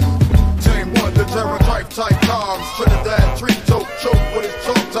 Tame Wonder, terror type times. Trinidad, treat choke when it's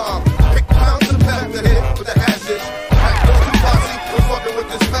choke time. Pick pounds of pep to hit with the hashish. Pack pistol posse, we're fucking with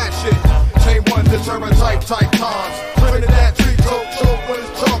this fat shit. Tame Wonder, terror type times. Trinidad, treat choke when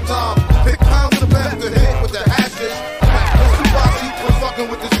it's choke time. Pick pounds of pep to hit with the hashish. Pack pistol posse, we're fucking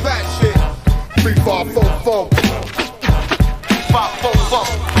with this fat shit. 3, 5, 4, 4. 5, 4, 4.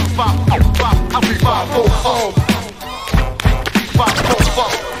 5, 4, 4. 5, 4, 4.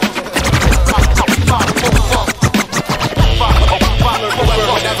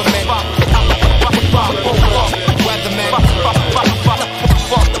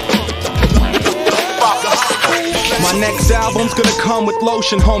 My next album's gonna come with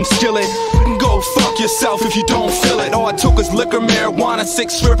lotion, home skillet. Go fuck yourself if you don't feel it. All I took was liquor, marijuana,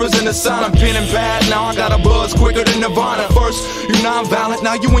 6 strippers in the sauna. Been in bad, now I got a buzz quicker than Nirvana. First, you're non-violent,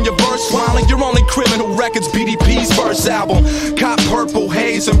 now you in your verse smiling. Your only criminal records, BDP's first album. Cop purple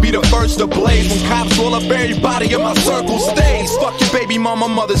haze and be the first to blaze. When cops roll up everybody in my circle stays. Fuck your baby mama,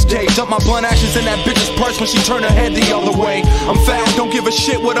 Mother's Day. Dump my blunt ashes in that bitch's purse when she turn her head the other way. I'm fat, don't give a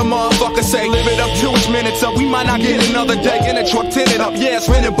shit what a motherfucker say. Live it up till it's minutes up, we might not get another day. In a truck tinted up, yeah it's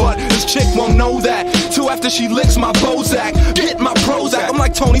rented, but the this chick won't know that till after she licks my Bozak. Get my Prozac. I'm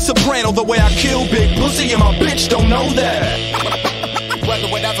like Tony Soprano, the way I kill big pussy, and my bitch don't know that.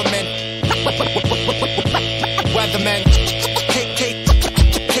 Weatherwhatevermen. Weathermen.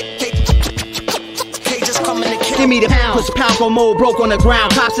 Give me the pound, cause Palco mode broke on the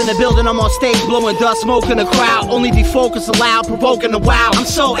ground. Cops in the building, I'm on stage blowing dust, smoke in the crowd. Only defocus allowed, provoking the wild. I'm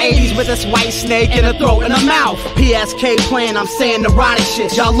so 80s with this white snake in the throat and the mouth. PSK playing, I'm saying neurotic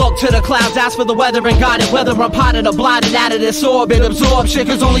shit. Y'all look to the clouds, ask for the weather and got it. Whether I'm potted or blotted out of this orbit. Absorb shit,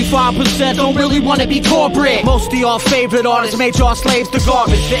 cause only 5% don't really wanna be corporate. Most of y'all favorite artists made y'all slaves to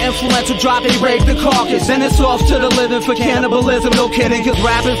garbage. The influential drop, they rape the carcass. And it's off to the living for cannibalism, no kidding. Cause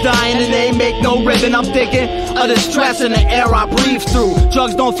rappers dying and they ain't make no ribbon. I'm thinking of the stress in the air I breathe through.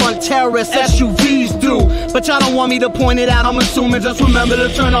 Drugs don't fund terrorists, SUVs do. But y'all don't want me to point it out, I'm assuming. Just remember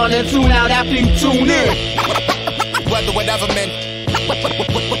to turn on and tune out after you tune in. Weatherwhatevermen.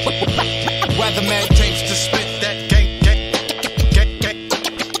 Weatherman tapes to spit that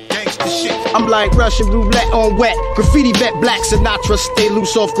gangsta shit. I'm like Russian roulette on wet. Graffiti vet, black Sinatra. Stay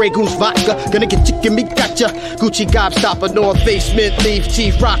loose off Grey Goose vodka. Gonna get chicken, me gotcha. Gucci gobstopper, North Face, mint leaf,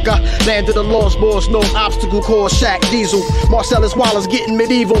 chief rocker. Land of the Lost Boys, no obstacle course, Shack Diesel. Marcellus Wallace getting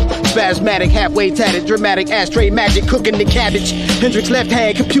medieval. Spasmatic, halfway tatted, dramatic, ashtray magic, cooking the cabbage. Hendrix left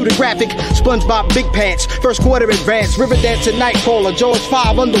hand, computer graphic. SpongeBob big pants, first quarter advance. Riverdance and Nightcrawler, George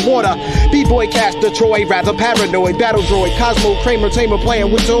 5 underwater. B-boy caster, Troy, rather paranoid. Battle droid, Cosmo, Kramer, Tamer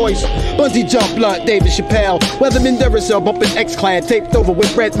playing with toys. Bunzy jump, blunt, David Chappelle. Weatherman Duracell, bumping X-Clan, taped over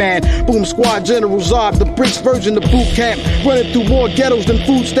with Redman. Boom Squad, General Zob, the Bricks version of boot camp. Running through more ghettos than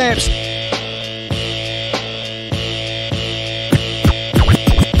food stamps.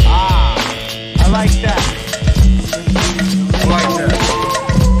 I like that. I like that. I like that.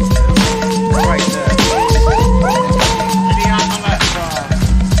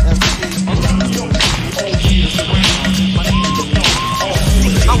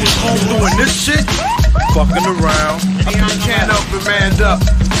 I was home doing this shit, fucking around. I put a can up and manned up.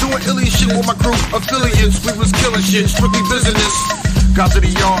 Doing illy shit with my group affiliates. We was killing shit, strictly business. Got to the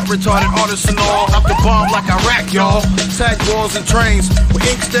yard, retarded artists and all. Out the bomb like Iraq, y'all. Tag walls and trains with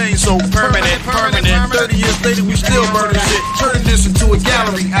ink stains, so permanent. 30 years later, we still burning shit. Turning this into a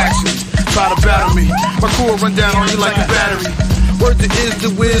gallery, actually. Try to battle me. My crew will run down on you like a battery. Word to is the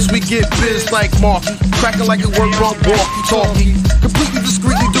whiz, we get biz like Marky. Cracking like a work bump, walkie talkie. Completely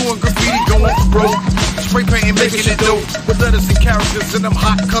discreetly doing graffiti, going broke. Spray painting, making it dope. With letters and characters in them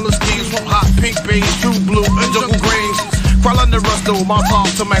hot color schemes. From hot pink, beige, true blue, and jungle greens. Crawl under us though, my top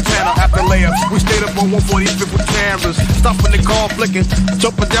to Montana after layups. We stayed up on 145th with cameras. Stopping the car flicking,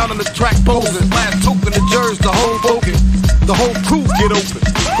 jumping down on the track posing. Last token the jurors, the whole broken. The whole crew get open.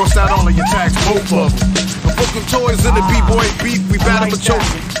 Cross out all of your tags, both of them. I'm booking toys in the B-boy beef, we battle and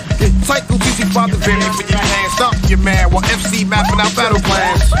choking. Get tight, go TC father baby for your hands. Stop your man while FC mapping out battle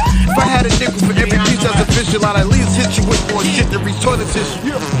plans. If I had a nickel for every piece that's official, I'd at least hit you with more shit to reach toilet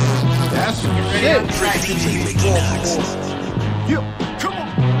tissue. That's shit. Yeah, come on.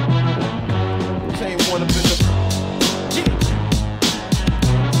 Same one up in the.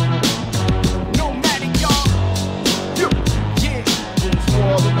 Nomadic, y'all.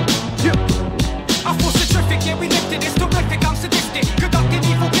 Yeah. I feel centrific, yeah, we lifted. It's terrific, I'm sadistic. Conducting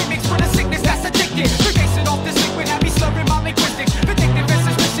evil gimmicks for the sickness that's addicted. Rebasing off this liquid, have me slurring my linguistics. Vindictive and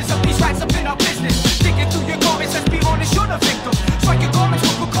suspicious of these rats up in our business. Digging through your garments, let's be honest, you're the victim. Strike your garments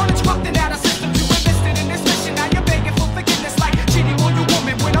with carnage, corrupting out a system. You enlisted in this mission, now you're begging for forgiveness. Like cheating on your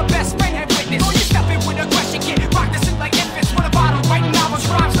woman when her best friend had witnessed. Or you stepping with aggression, kid, practicing like infants. With a bottle, writing novels,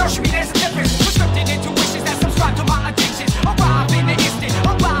 rhymes, nursery, there's a difference. Prescripted intuitions that subscribe to my addictions. Arrive in the instant,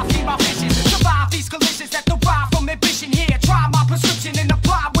 alive, feed my visions. Survive these collisions that derive from ambition. Here, try my prescription and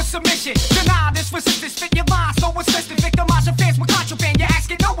apply with submission. Deny this resistance, spit your lines, so insistent. Victimize your fans with contraband, you're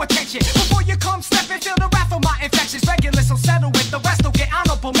asking no attention. Before you come step and feel the wrath of my infections. Regular, so settle it, the rest will get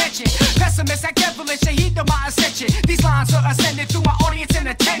honorable mention. Pessimist, act devilish, they heed to my ascension. These lines are ascended through my audience in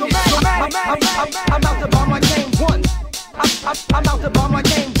attendance. I'm out to bomb my game once. I'm out to bomb my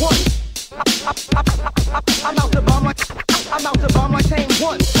game once. I'm out to bomb my team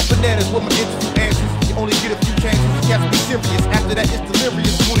once. Bananas with my interview answers. You only get a few chances. You have to be serious. After that, it's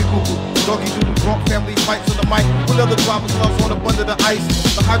delirious. Booty boo-boo. Doggy doodle, drunk family fights on the mic. With other droppers lost on up under the ice.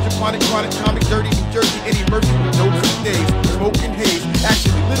 The hydroponic, chronic, comic, dirty, New Jersey, Eddie Murphy with no 6 days. Smoking haze.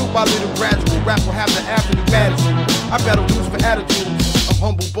 Actually, little by little, gradual. Rap will have the afternoon attitude. I battle dudes for attitudes. I'm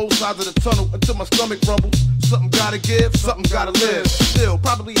humble, both sides of the tunnel until my stomach rumbles. Something gotta give, something gotta live. Still,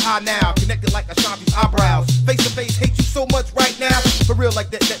 probably high now, connected like Ashanti's eyebrows. Face to face, hate you so much right now. For real, like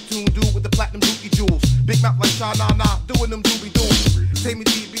that Neptune dude with the platinum dookie jewels. Big mouth like Sha Na Na, doing them doobie doos. Tame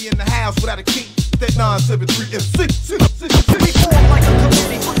DB me in the house without a key. That 973 and 6. We form like a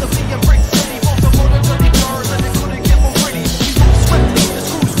committee, put the V in Brick City, both the motor to the cars and they couldn't get more pretty. We move swiftly, the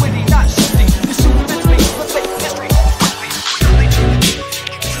screw's witty, not shifty. The shooter fits me, let's make history.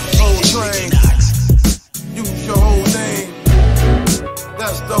 Whole train, use your whole name.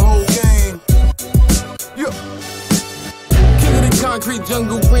 That's the whole game. Yeah. King of the concrete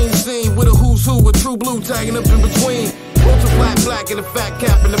jungle, green scene with a who's who, with true blue tagging up in between. Ultra flat black and a fat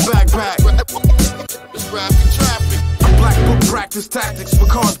cap in the backpack. It's Graffic traffic. I black book practice tactics for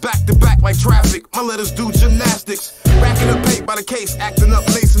cars back to back like traffic. My letters do gymnastics. Racking up paint by the case, acting up,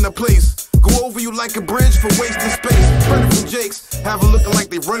 lacing the place. Go over you like a bridge for wasting space. Running from Jake's, have 'em looking like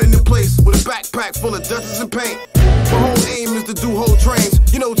they running in place with a backpack full of dusters and paint. My whole aim is to do whole trains.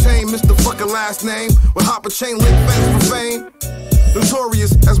 You know Tame, Mr. Fucking last name. With hop a chain link fence for fame.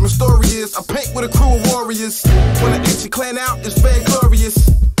 Notorious as my story is, I paint with a crew of warriors. When I H clan out, it's very glorious.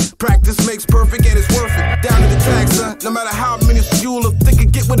 Practice makes perfect and it's worth it. Down to the tag, son. No matter how minuscule or thick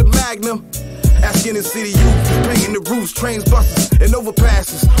it get with a magnum. Asking the city youth, painting the roofs, trains, buses, and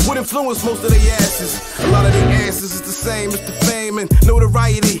overpasses. Would influence most of their asses. A lot of their asses is the same as the fame and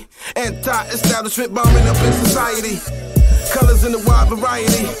notoriety. Anti-establishment bombing up in society. Colors in the wide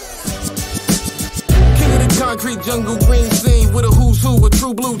variety. King of the concrete jungle, green scene with a who's who, with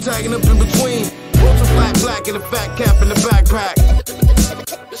true blue tagging up in between. Ultra flat black and a fat cap in the backpack.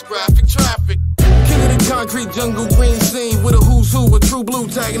 It's Graffic traffic. King of the concrete jungle, green scene with a who's who, with true blue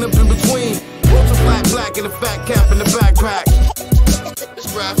tagging up in between. Ultra flat black and a fat cap in the backpack.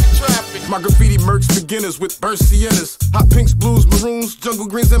 It's Graffic traffic. My graffiti mercs beginners with burst siennas. Hot pinks, blues, maroons, jungle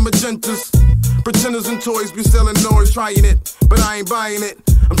greens, and magentas. Pretenders and toys be selling noise, trying it, but I ain't buying it.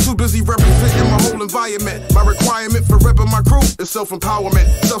 I'm too busy representing my whole environment. My requirement for repping my crew is self-empowerment,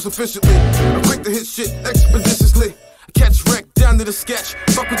 self-sufficiently. I'm quick to hit shit expeditiously. Catch wreck down to the sketch.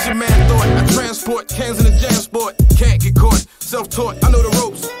 Fuck what your man thought. I transport cans in the jam sport. Can't get caught. Self-taught. I know the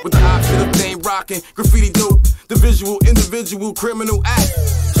ropes. With the option of name rocking. Graffiti dope. The visual, individual, criminal act.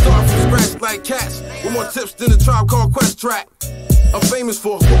 Start from scratch like cats. With more tips than a Tribe Called Quest track. I'm famous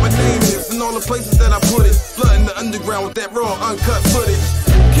for what my name is and all the places that I put it. Flooding the underground with that raw, uncut footage.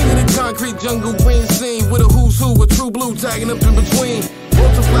 King of the concrete jungle, green scene with a who's who, with true blue tagging up in between.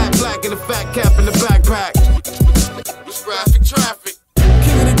 Ultra flat black and a fat cap in the backpack. It's Graffic traffic.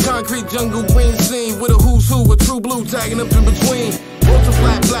 King of the concrete jungle, green scene with a who's who, with true blue tagging up in between. Ultra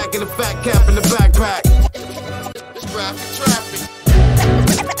flat black and a fat cap in the backpack. It's Graffic traffic.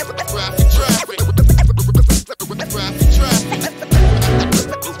 Graffic traffic. Graffic traffic.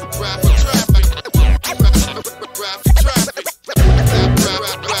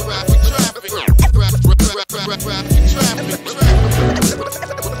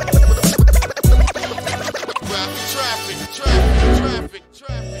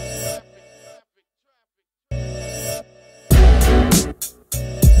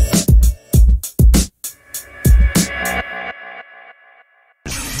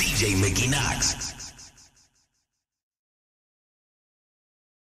 DJ Knox.